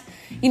not,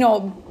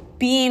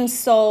 being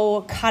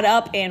so caught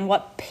up in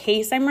what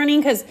pace I'm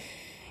running. Because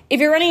if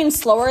you're running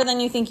slower than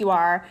you think you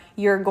are,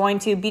 you're going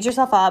to beat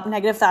yourself up,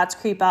 negative thoughts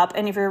creep up.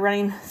 And if you're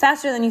running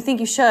faster than you think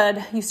you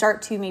should, you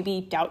start to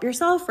maybe doubt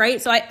yourself,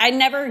 right? So I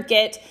never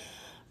get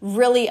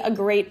really a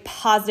great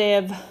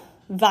positive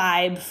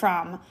vibe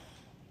from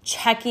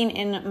checking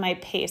in my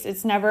pace.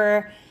 It's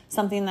never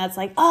something that's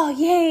oh,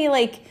 yay,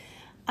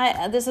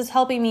 this is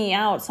helping me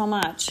out so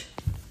much.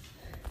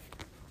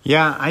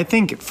 Yeah, I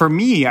think for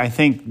me,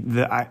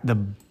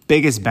 the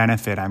biggest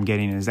benefit I'm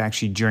getting is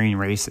actually during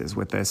races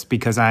with this,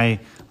 because I,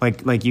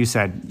 like you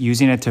said,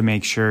 using it to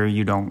make sure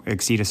you don't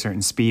exceed a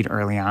certain speed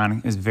early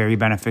on is very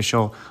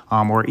beneficial.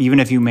 Or even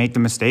if you make the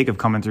mistake of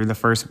coming through the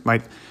first,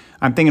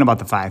 I'm thinking about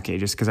the 5K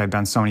just because I've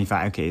done so many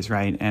 5Ks,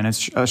 right? And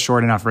it's a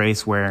short enough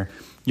race where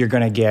you're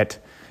going to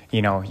get,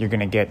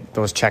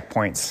 those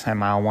checkpoints at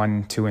mile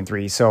 1, 2, and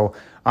 3. So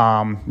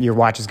your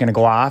watch is going to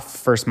go off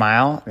first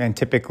mile, and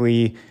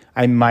typically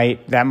that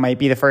might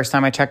be the first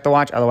time I check the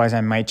watch. Otherwise,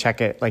 I might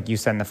check it, like you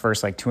said, in the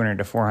first 200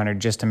 to 400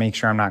 just to make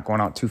sure I'm not going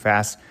out too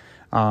fast.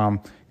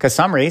 Because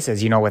some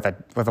races,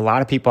 with a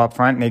lot of people up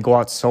front and they go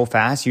out so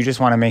fast, you just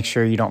want to make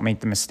sure you don't make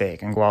the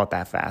mistake and go out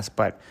that fast.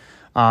 But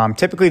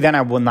typically then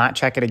I will not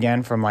check it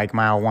again from like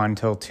mile 1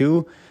 till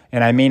 2.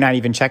 And I may not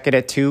even check it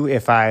at 2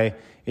 if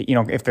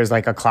there's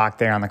like a clock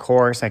there on the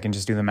course. I can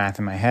just do the math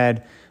in my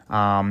head.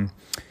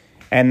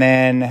 And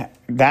then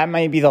that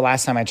might be the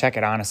last time I check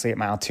it, honestly, at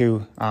mile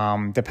 2,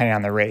 depending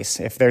on the race.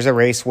 If there's a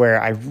race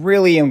where I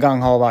really am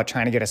gung-ho about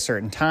trying to get a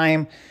certain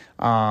time,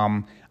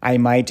 I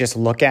might just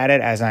look at it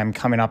as I'm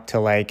coming up to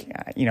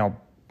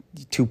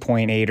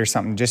 2.8 or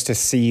something, just to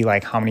see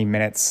like how many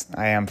minutes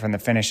I am from the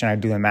finish, and I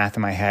do the math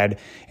in my head.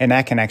 And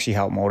that can actually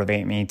help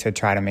motivate me to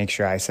try to make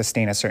sure I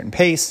sustain a certain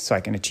pace so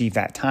I can achieve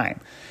that time.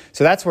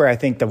 So that's where I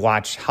think the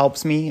watch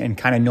helps me, and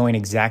kind of knowing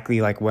exactly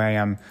like where I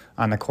am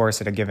on the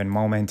course at a given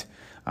moment.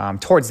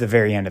 Towards the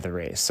very end of the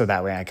race. So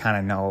that way I kind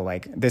of know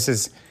like this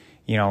is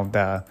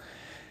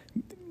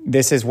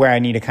where I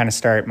need to kind of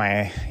start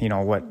my,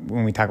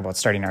 when we talk about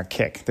starting our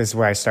kick, this is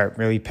where I start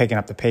really picking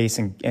up the pace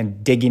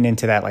and digging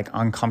into that like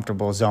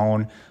uncomfortable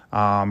zone,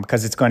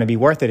 because it's going to be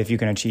worth it if you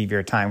can achieve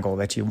your time goal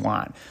that you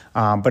want.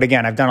 But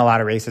again, I've done a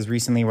lot of races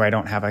recently where I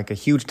don't have like a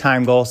huge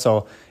time goal,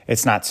 so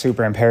it's not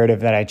super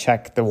imperative that I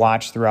check the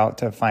watch throughout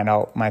to find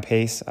out my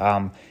pace.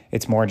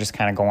 It's more just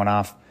kind of going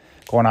off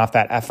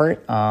that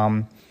effort.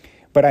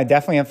 But I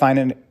definitely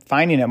am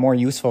finding it more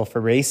useful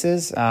for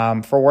races. For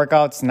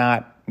workouts,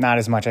 not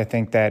as much. I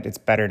think that it's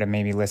better to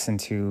maybe listen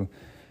to,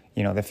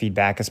 the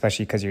feedback,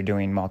 especially because you're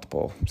doing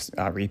multiple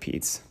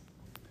repeats.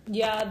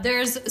 Yeah,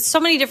 there's so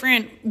many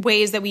different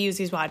ways that we use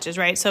these watches,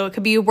 right? So it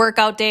could be a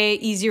workout day,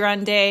 easy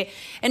run day,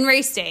 and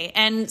race day.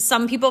 And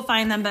some people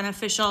find them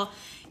beneficial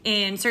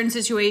in certain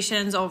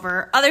situations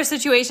over other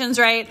situations,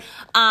 right?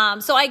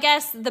 So I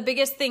guess the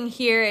biggest thing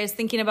here is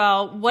thinking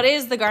about what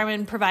is the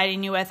Garmin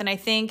providing you with. And I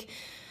think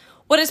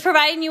what it's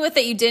providing you with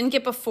that you didn't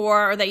get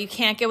before, or that you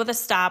can't get with a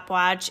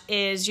stopwatch,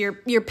 is your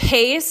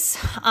pace,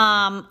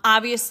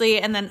 obviously,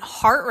 and then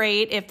heart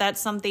rate, if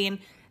that's something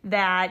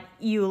that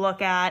you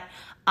look at,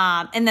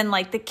 and then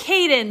like the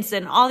cadence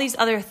and all these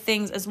other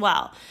things as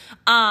well.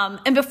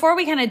 And before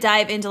we kind of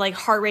dive into like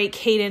heart rate,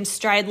 cadence,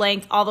 stride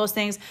length, all those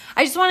things,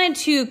 I just wanted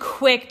to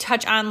quick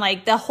touch on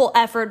like the whole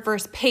effort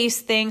versus pace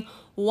thing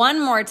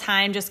one more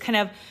time, just kind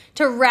of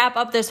to wrap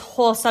up this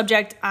whole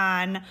subject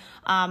on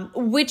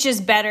which is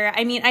better.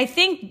 I mean, I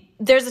think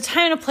there's a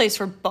time and a place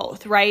for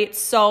both, right?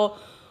 So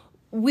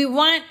we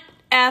want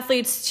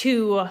athletes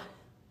to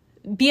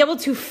be able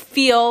to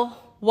feel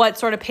what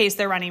sort of pace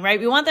they're running, right?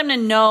 We want them to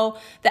know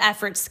the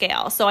effort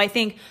scale. So I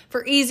think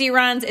for easy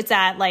runs, it's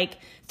at like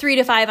 3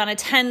 to 5 on a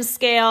 10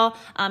 scale.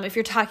 If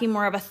you're talking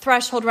more of a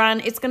threshold run,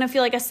 it's going to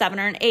feel like a 7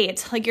 or an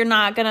 8. Like you're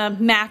not going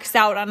to max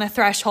out on a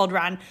threshold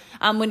run.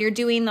 When you're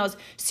doing those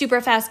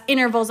super fast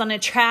intervals on a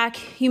track,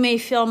 you may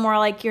feel more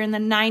like you're in the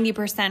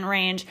 90%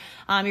 range.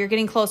 You're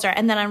getting closer.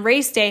 And then on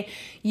race day,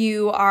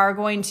 you are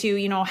going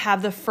to,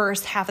 have the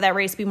first half of that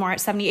race be more at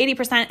 70,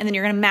 80%, and then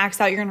you're going to max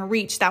out. You're going to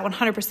reach that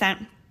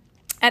 100%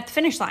 at the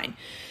finish line.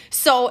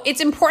 So it's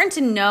important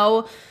to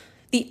know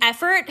the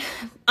effort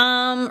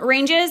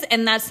ranges,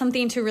 and that's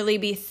something to really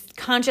be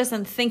conscious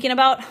and thinking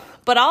about.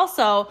 But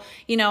also,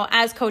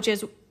 as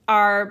coaches,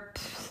 our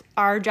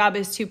job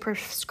is to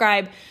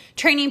prescribe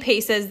training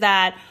paces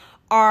that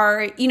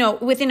are,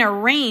 within a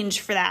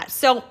range for that.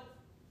 So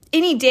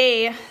any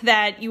day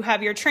that you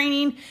have your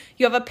training,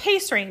 you have a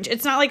pace range.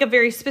 It's not like a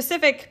very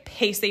specific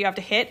pace that you have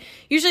to hit.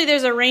 Usually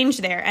there's a range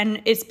there,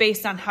 and it's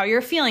based on how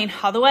you're feeling,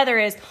 how the weather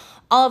is.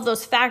 All of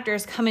those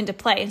factors come into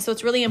play. And so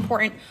it's really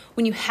important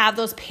when you have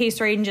those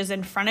pace ranges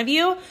in front of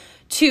you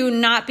to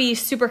not be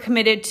super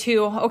committed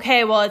to,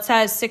 okay, well, it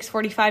says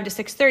 6:45 to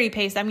 6:30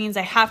 pace. That means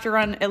I have to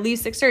run at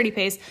least 6:30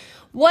 pace.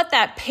 What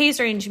that pace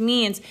range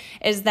means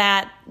is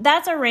that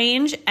that's a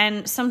range,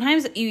 and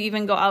sometimes you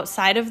even go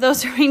outside of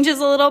those ranges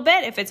a little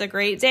bit if it's a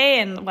great day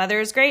and the weather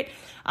is great.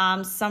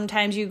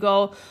 Sometimes you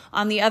go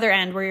on the other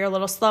end where you're a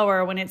little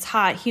slower when it's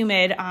hot,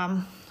 humid,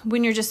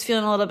 when you're just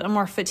feeling a little bit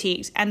more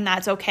fatigued, and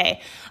that's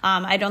okay.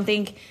 I don't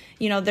think,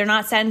 they're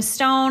not set in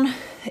stone.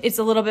 It's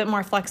a little bit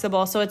more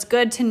flexible. So it's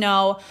good to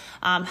know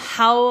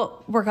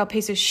how workout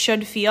paces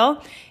should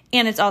feel,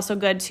 and it's also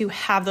good to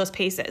have those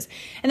paces.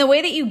 And the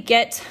way that you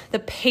get the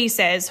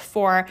paces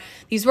for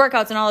these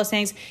workouts and all those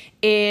things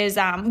is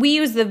we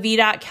use the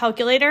VDOT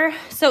calculator.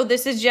 So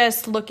this is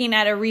just looking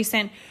at a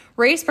recent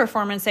race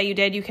performance that you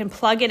did. You can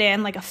plug it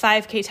in, like a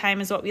 5K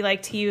time is what we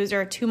like to use,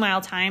 or a 2-mile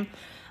time.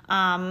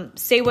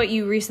 Say what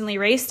you recently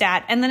raced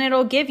at, and then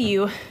it'll give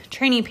you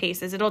training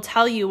paces. It'll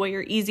tell you what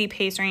your easy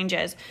pace range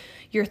is,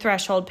 your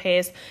threshold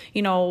pace,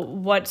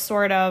 what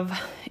sort of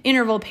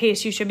interval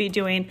pace you should be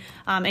doing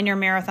in your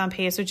marathon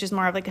pace, which is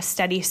more of like a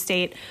steady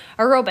state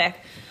aerobic.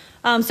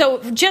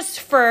 So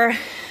just for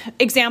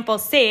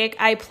example's sake,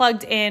 I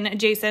plugged in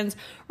Jason's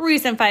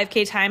recent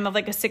 5K time of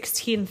like a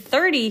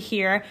 16:30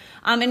 here,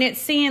 and it's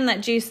saying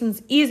that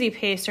Jason's easy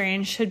pace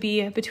range should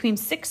be between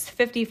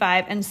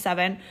 6:55 and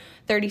 7:35.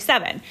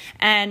 37.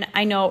 And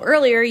I know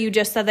earlier you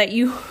just said that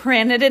you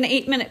ran at an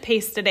 8-minute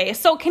pace today.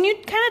 So can you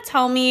kind of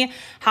tell me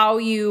how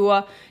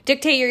you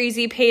dictate your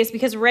easy pace?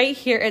 Because right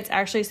here, it's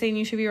actually saying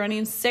you should be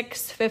running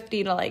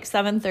 6:50 to like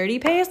 7:30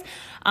 pace.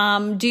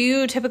 Do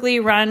you typically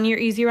run your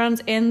easy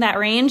runs in that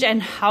range?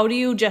 And how do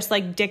you just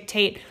like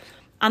dictate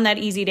on that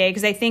easy day?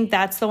 Because I think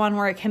that's the one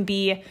where it can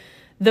be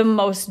the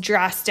most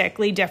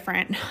drastically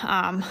different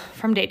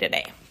from day to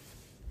day.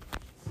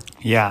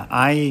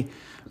 Yeah,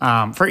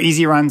 for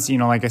easy runs,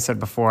 like I said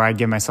before, I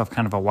give myself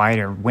kind of a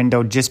wider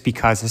window just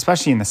because,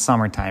 especially in the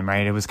summertime,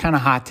 right? It was kind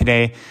of hot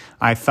today.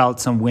 I felt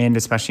some wind,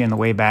 especially on the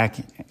way back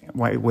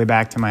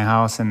to my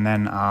house. And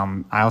then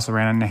I also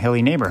ran in a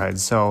hilly neighborhood.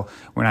 So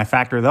when I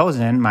factor those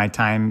in, my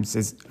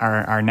times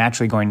are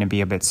naturally going to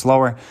be a bit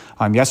slower.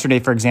 Yesterday,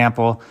 for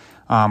example,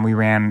 we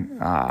ran,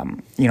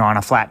 on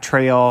a flat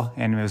trail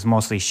and it was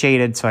mostly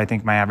shaded. So I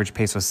think my average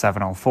pace was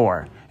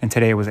 7:04 and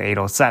today it was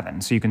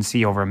 8:07. So you can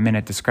see over a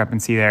minute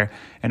discrepancy there.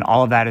 And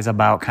all of that is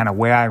about kind of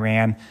where I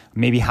ran,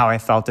 maybe how I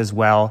felt as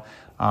well.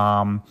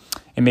 And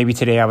maybe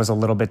today I was a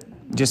little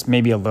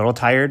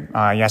tired.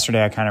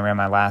 Yesterday I kind of ran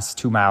my last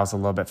 2 miles a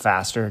little bit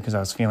faster because I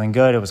was feeling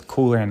good. It was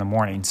cooler in the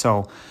morning.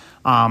 So,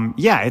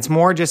 it's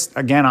more just,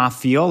 again,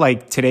 off feel.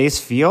 Like today's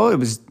feel, it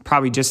was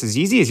probably just as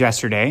easy as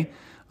yesterday.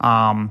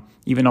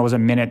 Even though it was a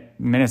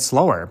minute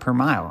slower per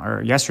mile,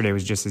 or yesterday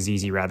was just as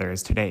easy rather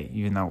as today,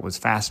 even though it was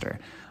faster.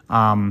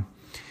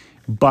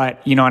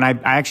 But, and I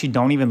actually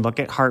don't even look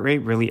at heart rate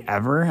really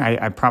ever.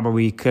 I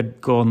probably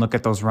could go and look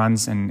at those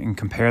runs and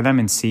compare them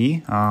and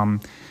see.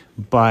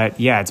 But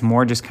yeah, it's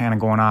more just kind of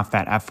going off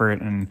that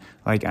effort. And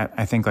like,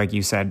 I think like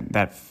you said,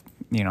 that,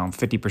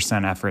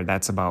 50% effort,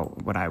 that's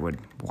about what I would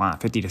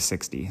want, 50 to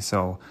 60.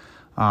 So,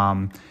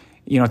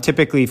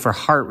 typically for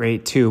heart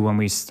rate too, when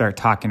we start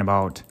talking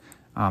about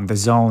the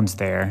zones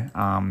there,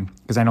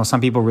 because I know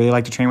some people really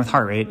like to train with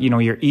heart rate.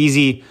 Your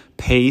easy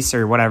pace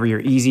or whatever, your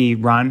easy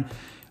run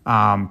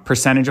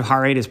percentage of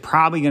heart rate is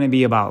probably going to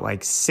be about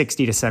like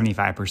 60 to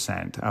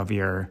 75% of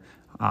your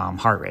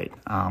heart rate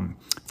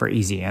for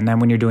easy. And then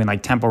when you're doing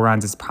like tempo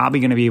runs, it's probably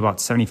going to be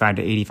about 75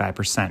 to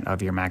 85%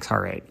 of your max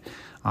heart rate.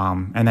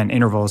 And then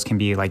intervals can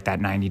be like that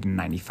 90 to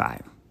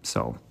 95.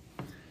 So.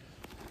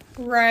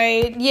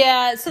 Right.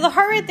 Yeah. So the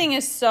heart rate thing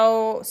is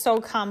so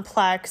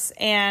complex.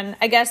 And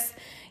I guess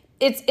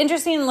it's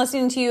interesting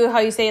listening to you, how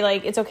you say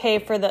like it's okay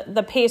for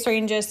the pace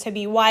ranges to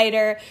be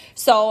wider.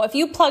 So if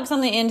you plug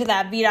something into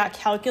that VDOT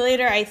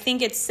calculator, I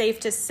think it's safe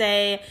to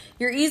say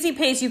your easy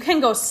pace, you can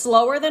go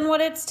slower than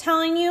what it's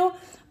telling you,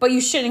 but you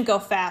shouldn't go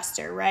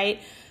faster, right?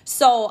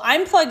 So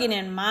I'm plugging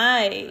in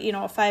my,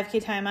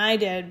 5K time I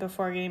did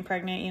before getting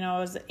pregnant, it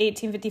was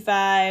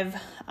 18:55,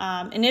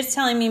 and it's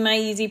telling me my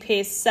easy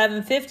pace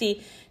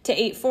 7:50 to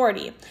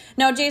 8:40.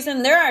 Now,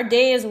 Jason, there are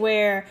days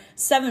where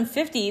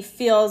 7:50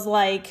 feels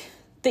like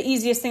the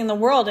easiest thing in the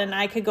world and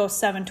I could go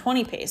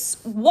 7:20 pace.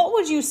 What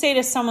would you say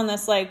to someone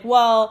that's like,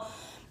 well,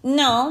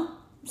 no,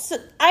 so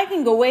I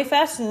can go way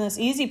faster than this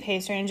easy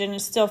pace range and it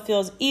still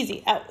feels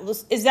easy?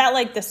 Is that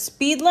like the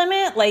speed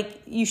limit?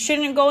 Like you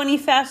shouldn't go any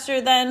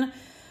faster than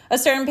a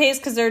certain pace?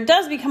 Because there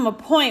does become a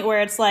point where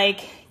it's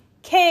like,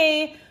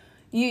 okay,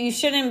 you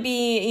shouldn't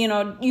be,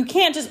 you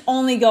can't just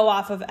only go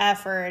off of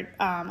effort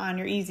on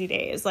your easy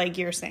days like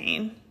you're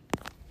saying.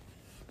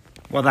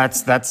 Well,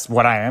 that's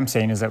what I am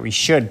saying, is that we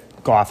should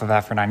go off of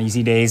effort on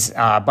easy days,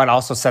 but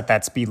also set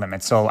that speed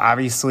limit. So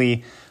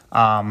obviously,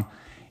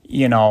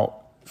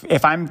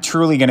 if I'm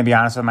truly going to be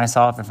honest with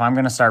myself, if I'm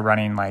going to start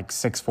running like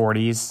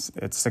 6:40s,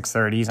 it's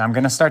 6:30s, I'm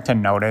going to start to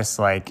notice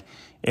like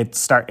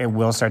it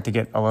will start to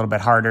get a little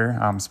bit harder,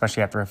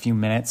 especially after a few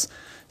minutes.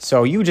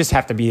 So you just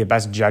have to be the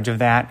best judge of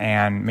that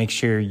and make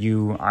sure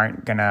you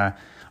aren't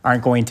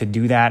going to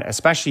do that,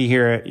 especially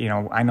here.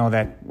 I know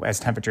that as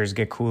temperatures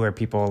get cooler,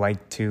 people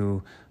like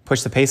to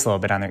push the pace a little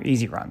bit on their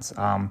easy runs.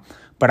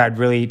 But I'd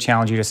really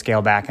challenge you to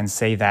scale back and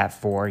save that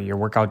for your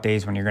workout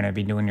days when you're going to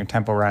be doing your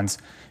tempo runs.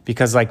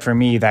 Because like for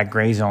me, that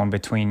gray zone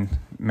between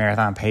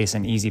marathon pace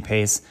and easy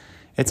pace,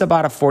 it's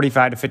about a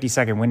 45 to 50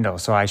 second window.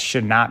 So I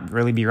should not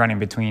really be running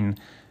between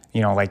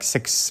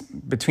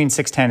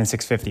 6:10 and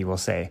 6:50, we'll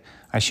say.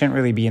 I shouldn't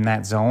really be in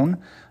that zone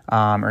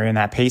or in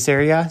that pace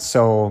area.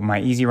 So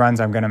my easy runs,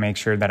 I'm going to make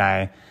sure that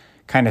I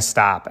kind of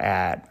stop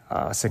at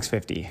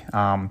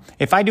 6:50.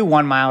 If I do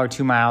 1 mile or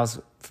 2 miles,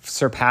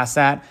 surpass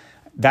that,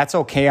 that's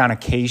okay on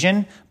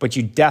occasion, but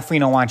you definitely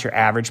don't want your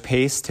average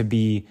pace to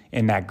be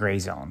in that gray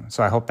zone.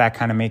 So I hope that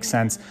kind of makes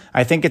sense.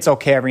 I think it's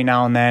okay every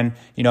now and then,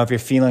 if you're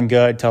feeling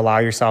good, to allow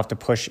yourself to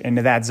push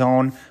into that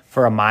zone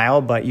for a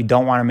mile, but you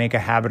don't want to make a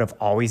habit of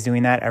always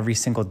doing that every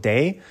single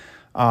day.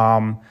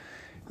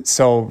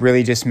 So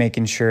really just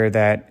making sure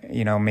that,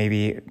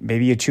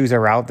 maybe you choose a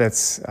route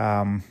that's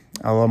a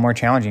little more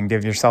challenging,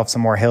 give yourself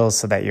some more hills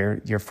so that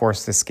you're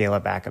forced to scale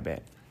it back a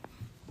bit.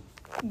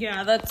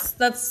 Yeah,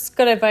 that's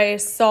good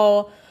advice.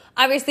 So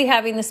obviously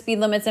having the speed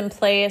limits in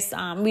place,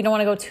 we don't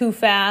want to go too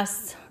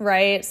fast,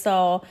 right?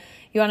 So,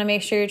 You want to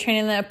make sure you're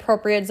training the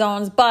appropriate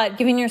zones, but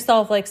giving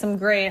yourself like some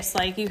grace.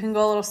 Like you can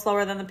go a little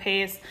slower than the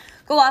pace,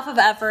 go off of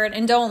effort,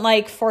 and don't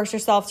like force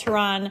yourself to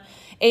run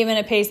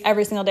 8-minute pace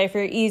every single day for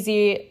your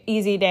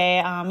easy day.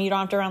 You don't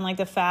have to run like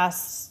the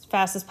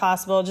fastest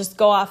possible. Just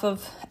go off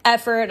of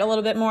effort a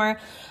little bit more.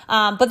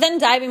 But then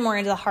diving more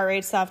into the heart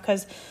rate stuff,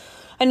 because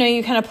I know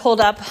you kind of pulled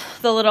up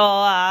the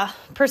little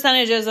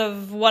percentages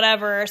of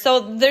whatever.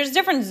 So there's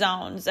different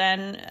zones,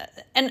 and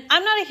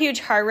I'm not a huge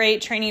heart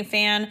rate training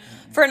fan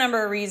for a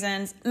number of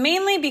reasons.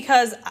 Mainly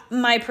because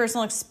my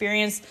personal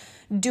experience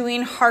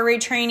doing heart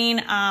rate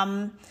training,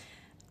 I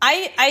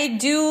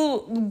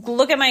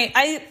look at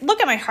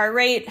my heart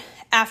rate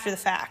after the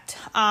fact.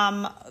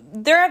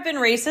 There have been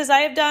races I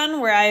have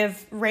done where I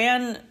have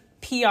ran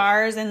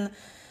PRs, and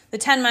the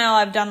 10 mile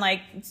I've done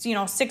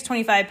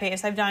 6:25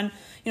 pace. I've done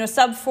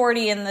sub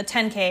 40 in the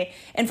 10K.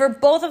 And for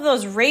both of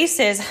those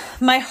races,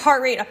 my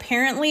heart rate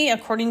apparently,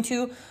 according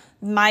to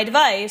my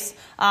device,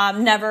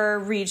 never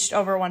reached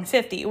over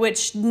 150,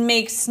 which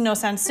makes no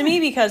sense to me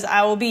because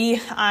I will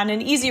be on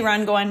an easy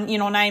run going,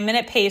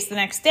 9-minute pace the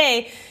next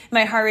day.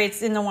 My heart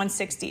rate's in the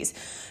 160s.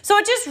 So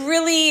it just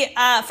really,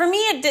 for me,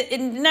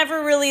 it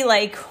never really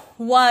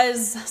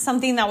was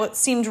something that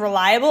seemed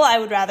reliable. I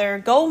would rather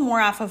go more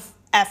off of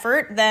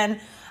effort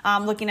than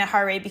looking at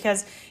heart rate,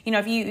 because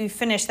if you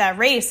finish that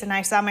race and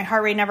I saw my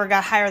heart rate never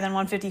got higher than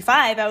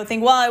 155, I would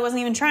think, well, I wasn't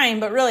even trying,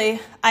 but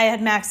really I had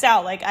maxed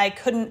out. I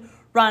couldn't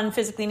run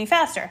physically any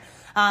faster.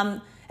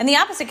 And the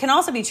opposite can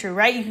also be true,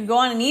 right? You can go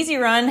on an easy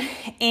run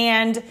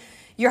and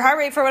your heart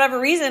rate, for whatever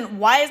reason,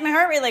 why is my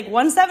heart rate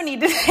 170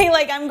 today?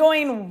 I'm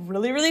going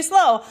really, really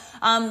slow.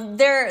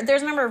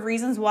 There's a number of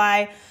reasons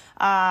why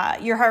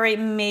your heart rate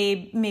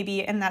may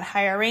be in that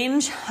higher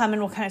range, and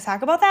we'll kind of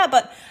talk about that.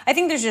 But I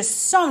think there's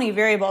just so many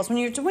variables when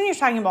you're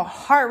talking about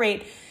heart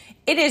rate.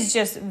 It is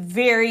just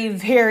very,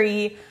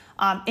 very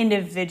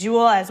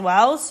individual as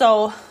well.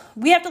 So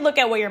we have to look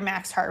at what your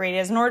max heart rate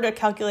is in order to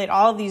calculate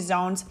all of these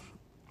zones,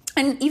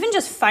 and even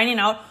just finding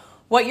out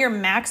what your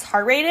max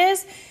heart rate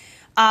is.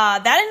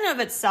 That in and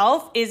of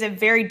itself is a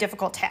very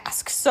difficult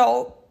task.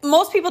 So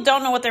most people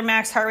don't know what their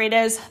max heart rate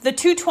is. The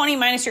 220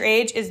 minus your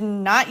age is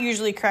not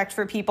usually correct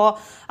for people.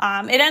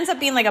 It ends up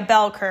being like a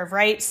bell curve,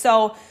 right?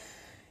 So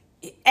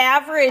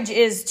average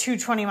is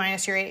 220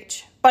 minus your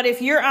age. But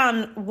if you're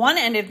on one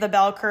end of the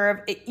bell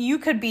curve, you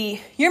could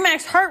be, your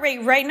max heart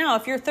rate right now,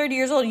 if you're 30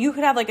 years old, you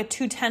could have a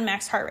 210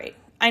 max heart rate.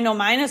 I know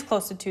mine is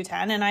close to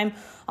 210 and I'm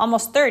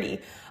almost 30.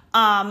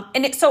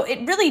 So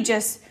it really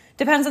just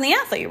depends on the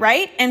athlete,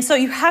 right? And so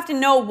you have to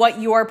know what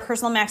your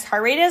personal max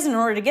heart rate is. In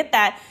order to get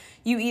that,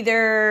 you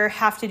either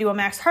have to do a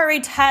max heart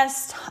rate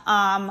test,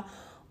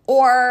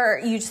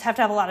 or you just have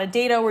to have a lot of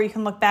data where you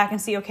can look back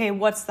and see, okay,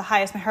 what's the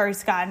highest my heart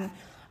rate's gotten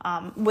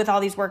with all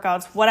these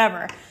workouts,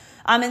 whatever.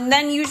 And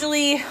then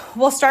usually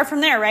we'll start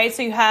from there, right?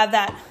 So you have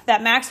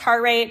that max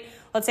heart rate.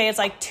 Let's say it's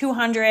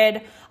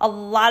 200. A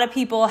lot of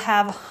people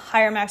have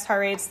higher max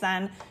heart rates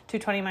than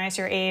 220 minus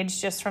your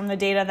age, just from the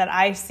data that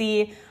I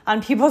see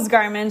on people's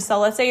Garmin. So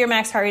let's say your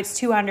max heart rate's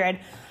 200.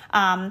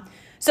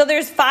 So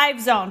there's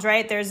 5 zones,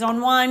 right? There's zone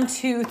 1,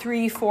 2,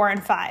 3, 4,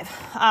 and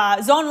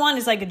 5. Zone 1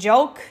 is a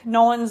joke.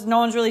 No one's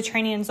really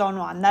training in zone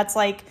 1. That's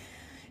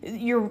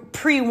your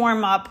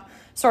pre-warm up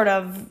sort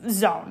of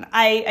zone.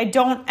 I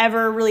don't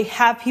ever really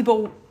have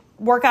people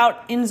work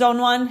out in zone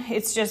 1.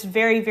 It's just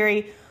very,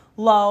 very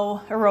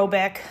low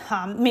aerobic,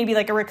 maybe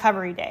a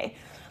recovery day.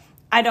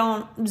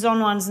 Zone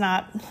 1's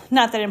not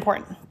that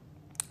important.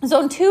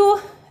 Zone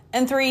 2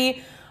 and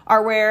 3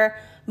 are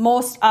where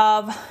most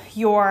of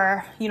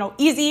your,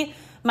 easy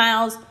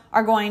miles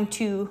are going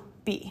to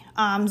be.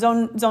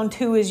 Zone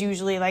 2 is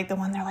usually the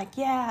one they're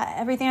yeah,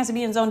 everything has to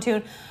be in zone 2.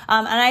 And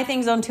I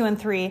think zone 2 and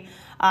 3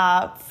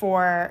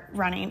 for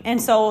running. And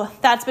so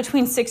that's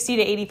between 60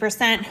 to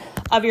 80%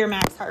 of your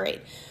max heart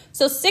rate.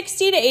 So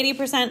 60 to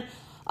 80%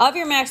 of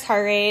your max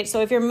heart rate.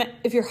 So if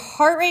your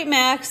heart rate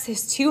max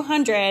is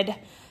 200,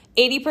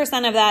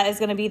 80% of that is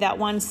going to be that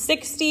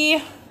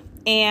 160,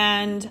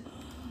 and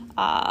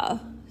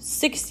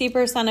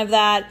 60% of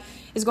that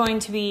is going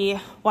to be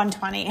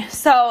 120.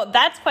 So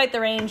that's quite the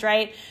range,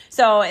 right?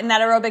 So in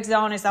that aerobic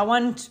zone is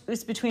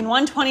it's between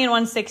 120 and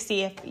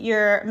 160 if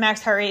your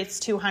max heart rate is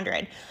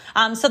 200.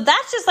 So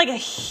that's just a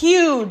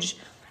huge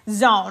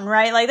zone,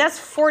 right? That's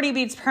 40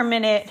 beats per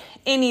minute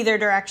in either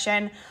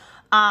direction.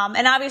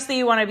 And obviously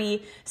you want to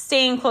be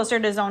staying closer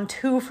to zone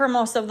 2 for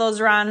most of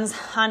those runs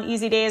on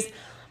easy days,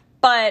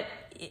 but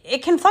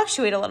it can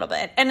fluctuate a little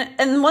bit.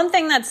 And one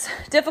thing that's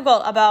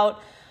difficult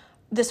about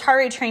this heart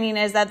rate training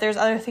is that there's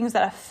other things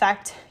that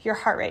affect your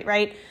heart rate,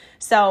 right?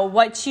 So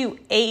what you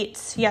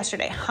ate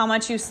yesterday, how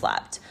much you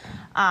slept,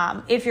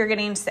 if you're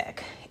getting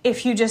sick,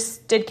 if you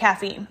just did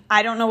caffeine.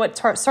 I don't know what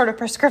sort of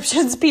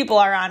prescriptions people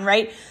are on,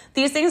 right?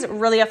 These things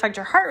really affect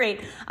your heart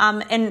rate.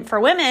 And for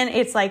women,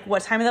 it's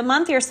what time of the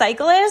month your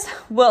cycle is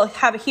will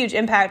have a huge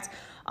impact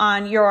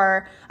on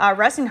your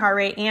resting heart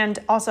rate and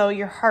also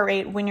your heart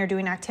rate when you're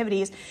doing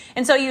activities.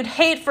 And so you'd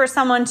hate for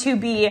someone to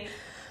be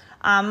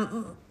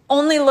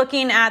only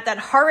looking at that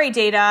heart rate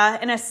data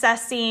and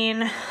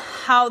assessing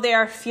how they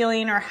are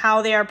feeling or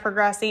how they are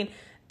progressing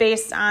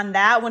based on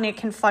that, when it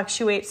can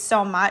fluctuate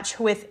so much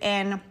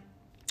within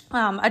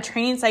a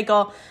training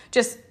cycle,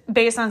 just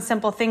based on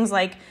simple things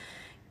like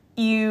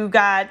you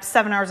got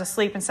 7 hours of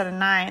sleep instead of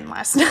 9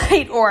 last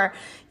night, or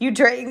you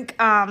drank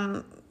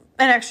an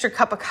extra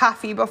cup of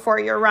coffee before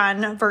your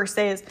run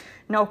versus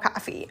no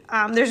coffee.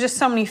 There's just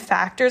so many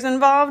factors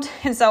involved.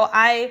 And so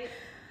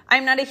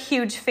I'm not a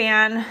huge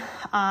fan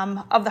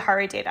of the heart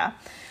rate data.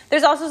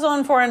 There's also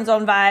zone 4 and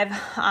zone 5.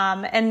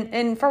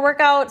 And for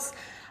workouts,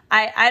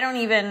 I don't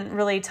even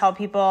really tell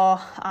people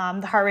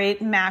the heart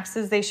rate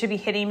maxes they should be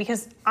hitting,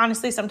 because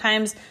honestly,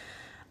 sometimes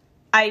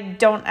I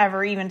don't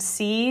ever even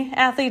see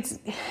athletes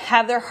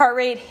have their heart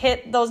rate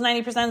hit those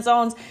 90%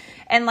 zones.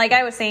 And like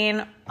I was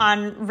saying,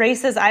 on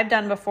races I've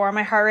done before,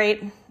 my heart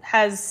rate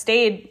has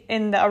stayed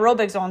in the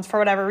aerobic zones for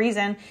whatever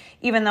reason,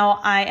 even though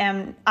I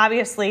am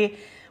obviously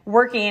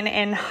working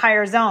in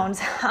higher zones.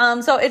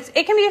 So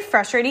it can be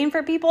frustrating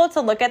for people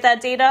to look at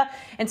that data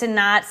and to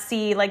not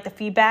see like the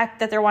feedback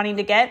that they're wanting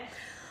to get.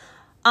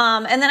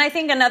 And then I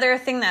think another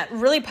thing that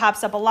really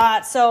pops up a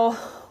lot, so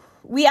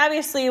we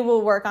obviously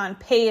will work on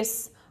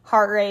pace,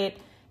 heart rate,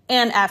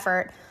 and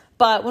effort.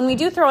 But when we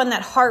do throw in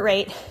that heart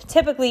rate,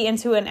 typically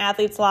into an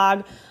athlete's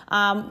log,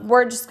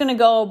 we're just going to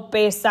go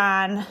based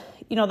on,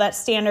 that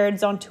standard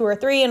zone 2 or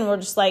 3. And we're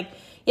just like,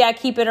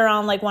 keep it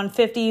around like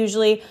 150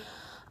 usually.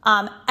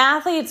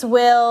 Athletes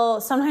will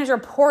sometimes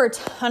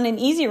report on an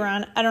easy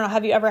run. I don't know.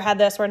 Have you ever had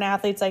this where an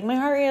athlete's like, my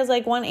heart rate is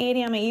like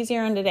 180 on my easy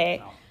run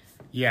today?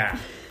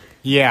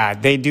 Yeah,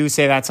 they do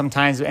say that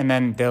sometimes, and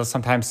then they'll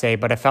sometimes say,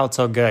 but it felt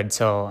so good.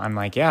 So I'm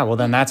like, yeah, well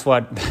then that's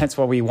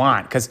what we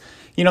want. Because,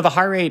 the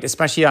heart rate,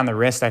 especially on the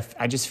wrist,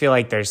 I just feel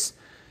like there's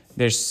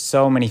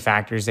so many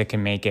factors that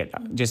can make it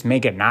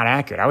not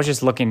accurate. I was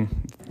just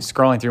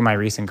scrolling through my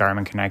recent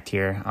Garmin Connect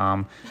here.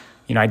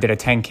 I did a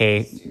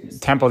 10K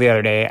tempo the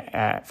other day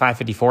at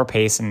 5:54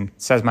 pace, and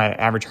it says my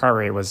average heart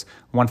rate was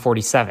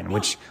 147,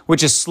 which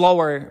is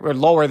slower or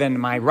lower than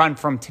my run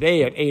from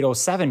today at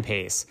 8:07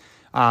 pace.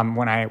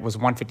 When I was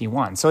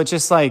 151. So it's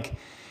just like,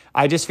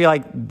 I just feel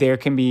like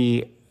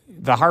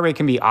the heart rate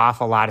can be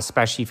off a lot,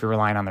 especially if you're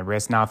relying on the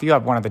wrist. Now, if you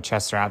have one of the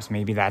chest straps,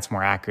 maybe that's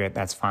more accurate.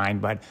 That's fine.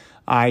 But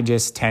I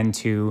just tend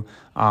to,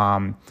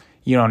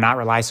 not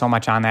rely so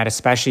much on that,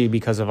 especially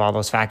because of all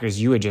those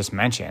factors you had just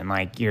mentioned,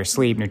 like your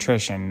sleep,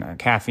 nutrition,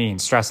 caffeine,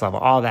 stress level,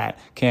 all that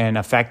can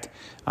affect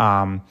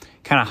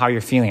kind of how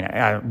you're feeling.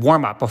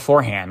 Warm up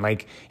beforehand,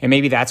 and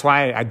maybe that's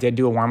why I did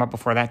do a warm up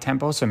before that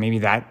tempo. So maybe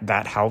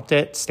that helped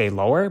it stay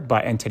lower.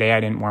 And today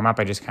I didn't warm up.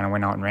 I just kind of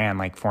went out and ran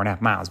like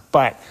 4.5 miles.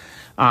 But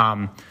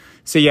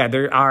so yeah,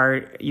 there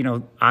are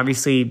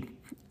obviously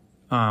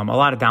a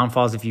lot of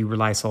downfalls if you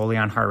rely solely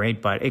on heart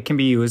rate, but it can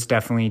be used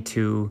definitely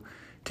to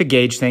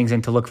gauge things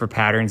and to look for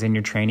patterns in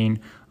your training.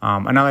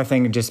 Another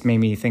thing that just made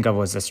me think of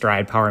was the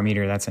Stride power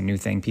meter. That's a new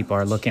thing people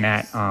are looking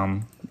at.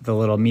 The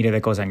little meter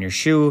that goes on your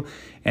shoe,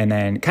 and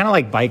then kind of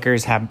like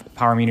bikers have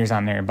power meters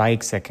on their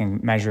bikes that can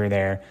measure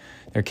their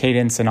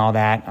cadence and all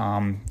that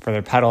for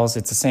their pedals.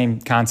 It's the same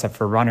concept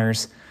for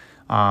runners,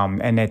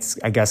 and it's,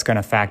 I guess, going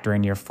to factor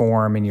in your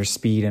form and your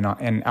speed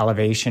and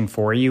elevation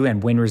for you,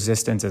 and wind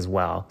resistance as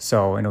well.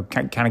 So it'll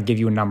kind of give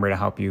you a number to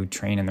help you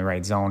train in the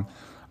right zone.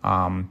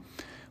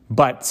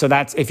 But so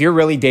that's, if you're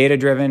really data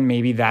driven,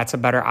 maybe that's a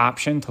better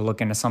option to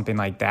look into something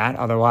like that.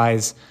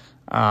 Otherwise,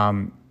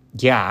 I'm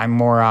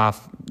more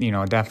off,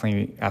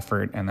 definitely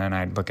effort. And then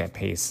I'd look at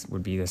pace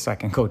would be the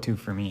second go-to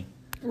for me.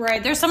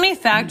 Right. There's so many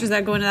factors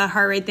that go into that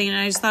heart rate thing. And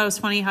I just thought it was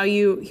funny how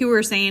you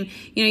were saying,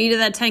 you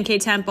did that 10K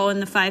tempo in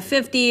the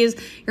 550s,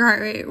 your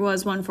heart rate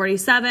was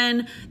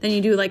 147. Then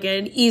you do like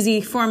an easy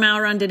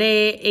 4-mile run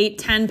today,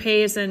 8:10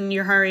 pace, and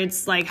your heart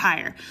rate's like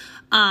higher.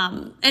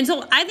 And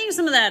so I think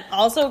some of that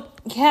also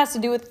has to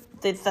do with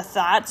the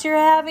thoughts you're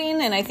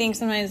having. And I think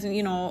sometimes,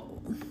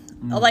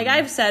 like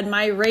I've said,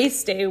 my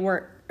race day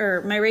heart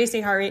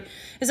rate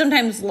is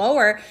sometimes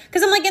lower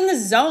because I'm like in the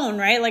zone,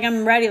 right? Like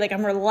I'm ready, like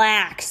I'm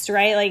relaxed,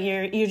 right? Like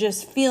you're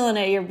just feeling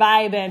it, you're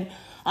vibing.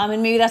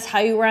 And maybe that's how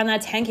you were on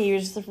that 10K. You're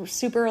just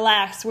super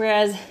relaxed.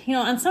 Whereas,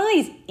 on some of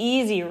these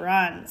easy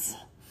runs,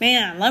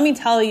 man, let me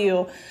tell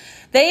you,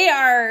 they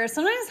are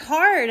sometimes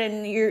hard,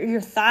 and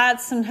your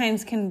thoughts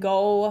sometimes can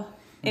go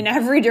in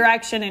every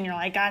direction, and you're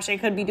like, gosh, I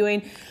could be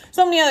doing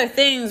so many other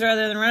things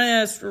rather than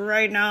running this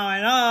right now.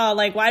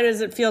 And why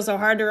does it feel so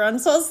hard to run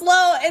so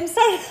slow? And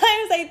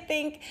sometimes I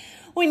think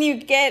when you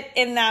get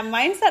in that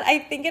mindset, I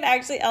think it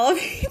actually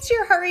elevates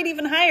your heart rate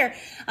even higher.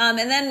 And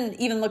then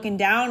even looking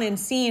down and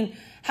seeing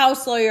how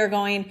slow you're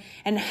going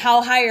and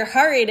how high your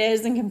heart rate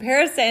is in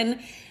comparison,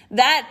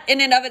 that in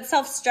and of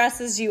itself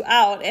stresses you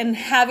out, and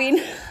having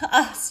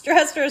a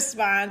stress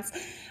response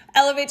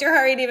elevates your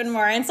heart rate even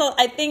more. And so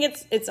I think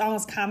it's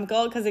almost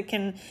comical because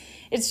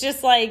it's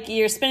just like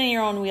you're spinning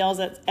your own wheels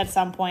at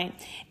some point.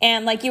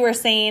 And like you were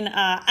saying,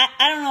 I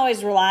don't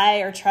always rely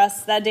or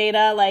trust that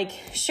data. Like,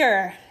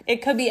 sure,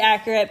 it could be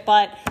accurate,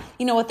 but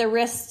with the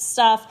wrist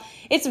stuff,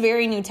 it's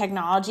very new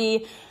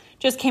technology.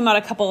 just came out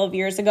a couple of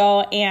years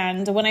ago.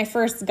 And when I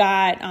first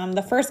got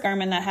the first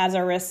Garmin that has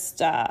a wrist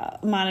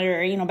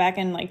monitor, back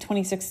in like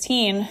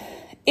 2016,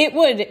 it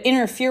would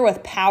interfere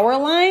with power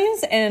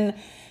lines. And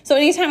so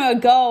anytime I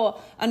would go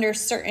under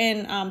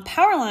certain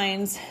power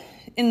lines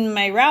in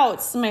my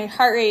routes, my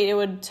heart rate, it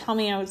would tell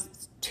me I was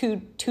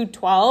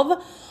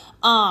 212.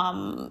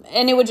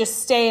 And it would just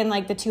stay in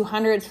like the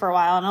 200s for a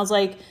while. And I was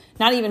like,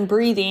 not even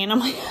breathing. I'm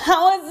like,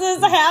 how is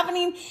this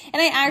happening?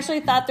 And I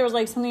actually thought there was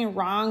like something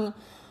wrong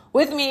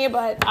with me,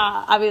 but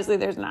obviously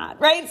there's not,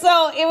 right?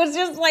 So it was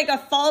just like a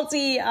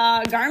faulty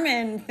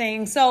Garmin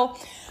thing. So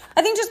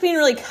I think just being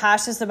really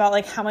cautious about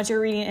like how much you're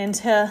reading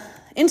into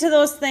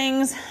those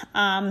things,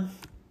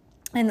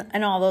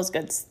 and all those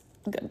good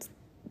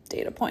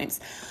data points.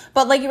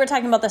 But like you were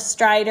talking about the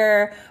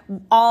strider,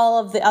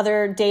 all of the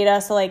other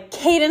data. So like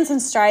cadence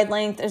and stride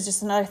length is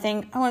just another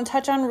thing I want to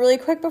touch on really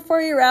quick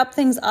before you wrap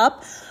things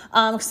up,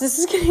 because this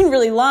is getting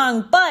really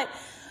long. But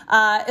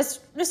as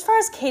far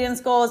as cadence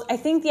goes, I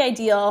think the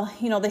ideal,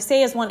 they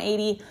say is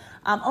 180.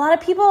 A lot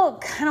of people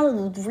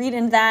kind of read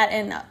into that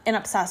and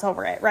obsess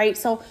over it, right?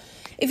 So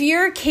if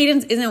your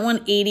cadence isn't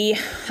 180,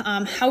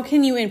 how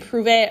can you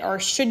improve it, or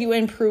should you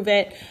improve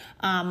it?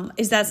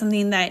 Is that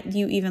something that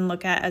you even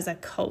look at as a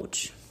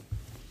coach?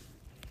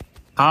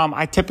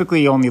 I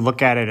typically only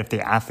look at it if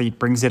the athlete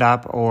brings it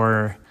up,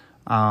 or,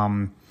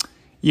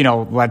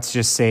 let's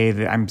just say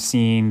that I'm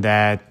seeing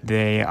that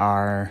they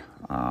are,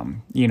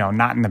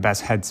 not in the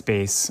best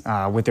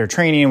headspace with their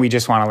training. We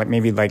just want to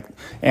maybe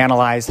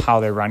analyze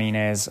how their running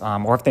is,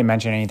 or if they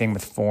mention anything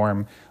with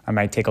form, I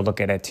might take a look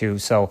at it too.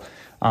 So,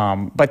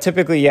 but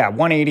typically,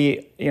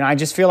 180. I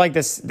just feel like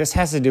this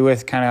has to do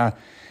with kind of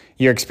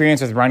your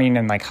experience with running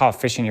and like how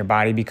efficient your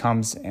body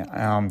becomes.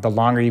 The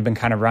longer you've been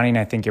kind of running,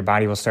 I think your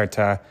body will start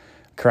to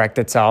correct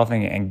itself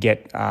and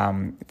get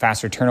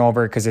faster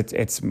turnover, because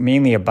it's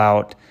mainly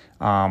about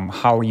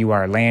how you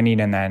are landing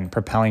and then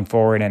propelling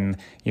forward, and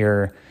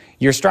your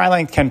stride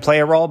length can play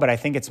a role, but I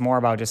think it's more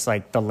about just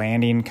like the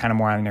landing kind of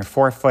more on your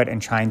forefoot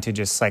and trying to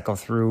just cycle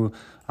through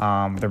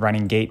the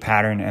running gait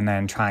pattern, and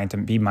then trying to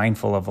be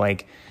mindful of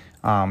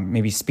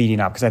maybe speeding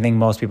up, because I think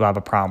most people have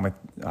a problem with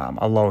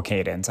a low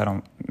cadence. I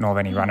don't know of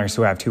any runners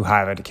who have too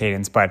high of a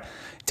cadence, but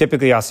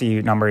typically I'll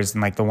see numbers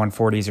in like the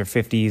 140s or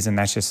 50s, and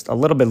that's just a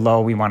little bit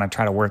low. We want to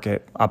try to work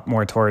it up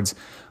more towards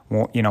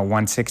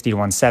 160 to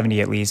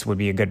 170 at least would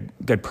be a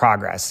good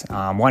progress.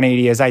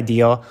 180 is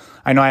ideal.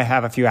 I know I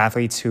have a few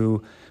athletes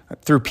who,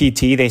 through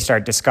PT, they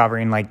start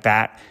discovering like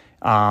that.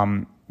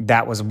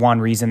 That was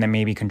one reason that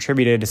maybe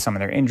contributed to some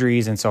of their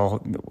injuries. And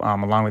so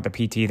along with the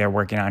PT, they're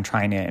working on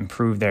trying to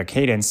improve their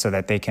cadence so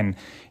that they can,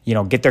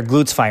 get their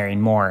glutes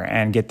firing more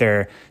and get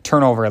their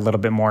turnover a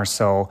little bit more,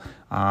 so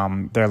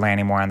they're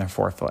landing more on their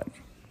forefoot.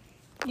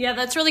 Yeah,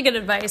 that's really good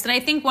advice. And I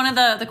think one of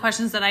the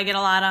questions that I get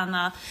a lot on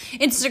the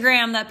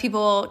Instagram that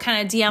people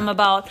kind of DM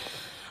about,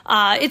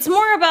 it's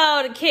more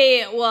about,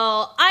 okay,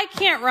 well, I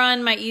can't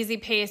run my easy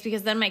pace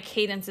because then my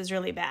cadence is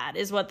really bad,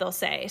 is what they'll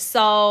say.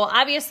 So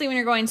obviously when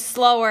you're going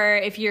slower,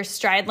 if your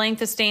stride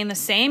length is staying the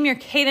same, your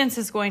cadence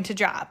is going to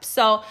drop.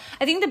 So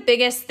I think the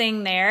biggest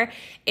thing there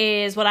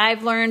is what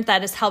I've learned that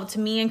has helped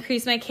me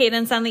increase my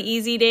cadence on the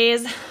easy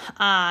days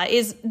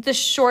is the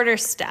shorter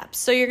steps.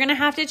 So you're going to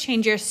have to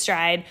change your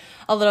stride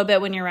a little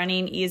bit when you're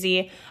running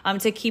easy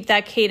to keep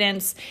that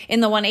cadence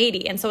in the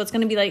 180. And so it's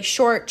going to be like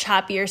short,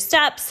 choppier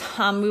steps.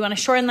 We want to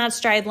shorten that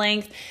stride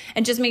length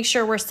and just make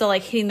sure we're still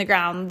like hitting the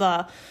ground.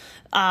 The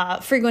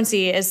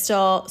frequency is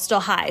still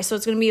high. So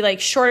it's going to be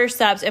like shorter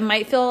steps. It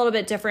might feel a little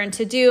bit different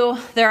to do.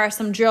 There are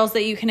some drills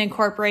that you can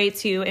incorporate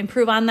to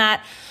improve on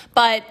that.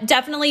 But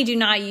definitely do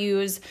not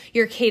use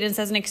your cadence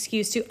as an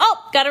excuse to,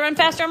 got to run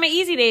faster on my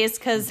easy days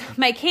because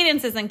my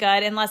cadence isn't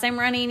good unless I'm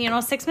running,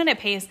 6-minute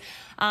pace.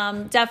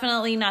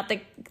 Definitely not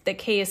the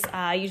case.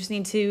 You just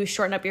need to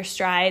shorten up your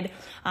stride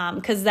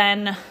because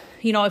then,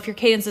 if your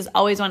cadence is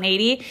always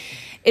 180,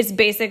 it's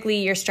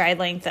basically your stride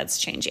length that's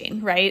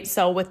changing, right?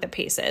 So with the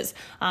paces.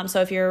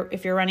 So if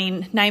you're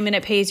running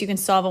 9-minute pace, you can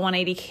still have a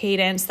 180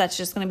 cadence. That's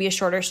just going to be a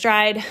shorter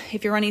stride.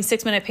 If you're running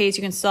 6-minute pace,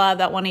 you can still have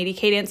that 180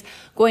 cadence,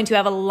 going to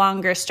have a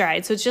longer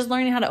stride. So it's just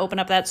learning how to open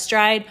up that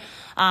stride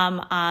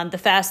on the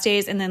fast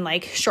days and then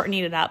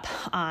shortening it up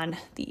on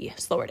the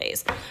slower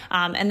days.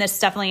 And that's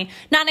definitely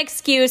not an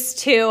excuse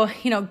to,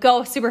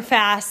 go super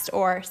fast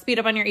or speed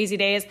up on your easy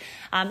days.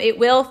 It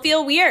will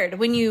feel weird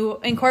when you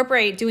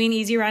incorporate doing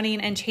easy running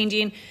and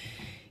changing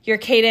your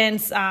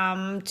cadence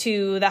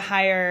to the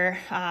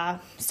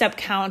higher step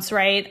counts,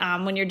 right?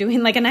 When you're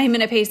doing like a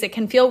 9-minute pace, it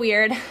can feel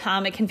weird.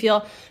 It can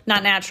feel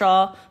not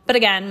natural. But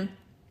again,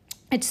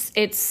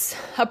 it's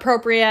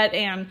appropriate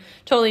and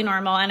totally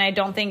normal. And I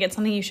don't think it's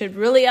something you should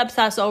really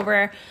obsess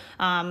over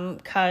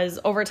because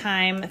over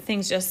time,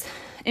 things just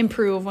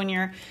improve when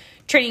you're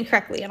training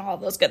correctly and all of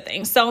those good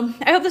things. So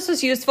I hope this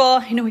was useful.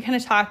 I know we kind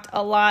of talked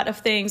a lot of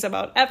things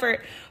about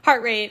effort,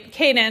 heart rate,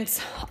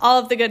 cadence, all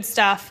of the good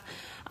stuff.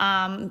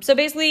 So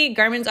basically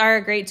Garmin's are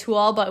a great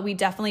tool, but we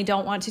definitely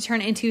don't want to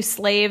turn into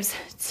slaves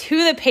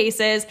to the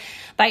paces.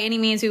 by any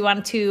means. We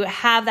want to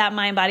have that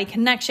mind-body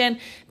connection,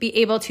 be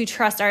able to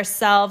trust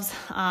ourselves.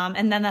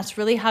 And then that's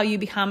really how you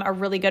become a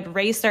really good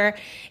racer,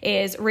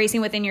 is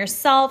racing within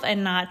yourself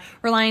and not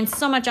relying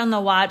so much on the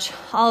watch,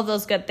 all of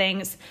those good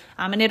things.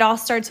 And it all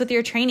starts with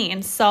your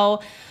training.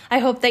 So I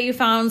hope that you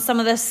found some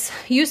of this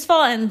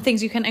useful and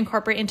things you can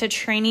incorporate into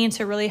training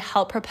to really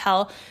help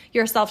propel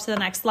yourself to the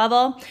next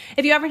level.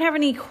 If you ever have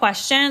any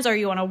questions or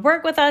you want to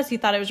work with us, you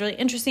thought it was really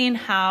interesting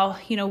how,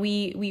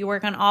 we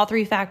work on all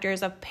three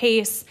factors of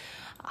pace,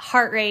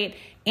 heart rate,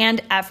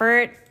 and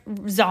effort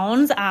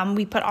zones.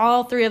 We put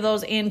all three of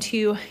those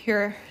into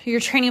your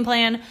training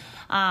plan.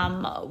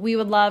 We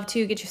would love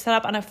to get you set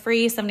up on a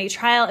free 7-day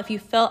trial if you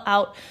fill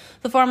out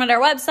the form on our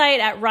website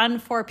at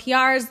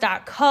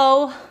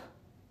run4prs.co,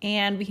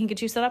 and we can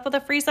get you set up with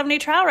a free 7-day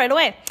trial right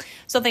away.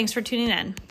 So thanks for tuning in.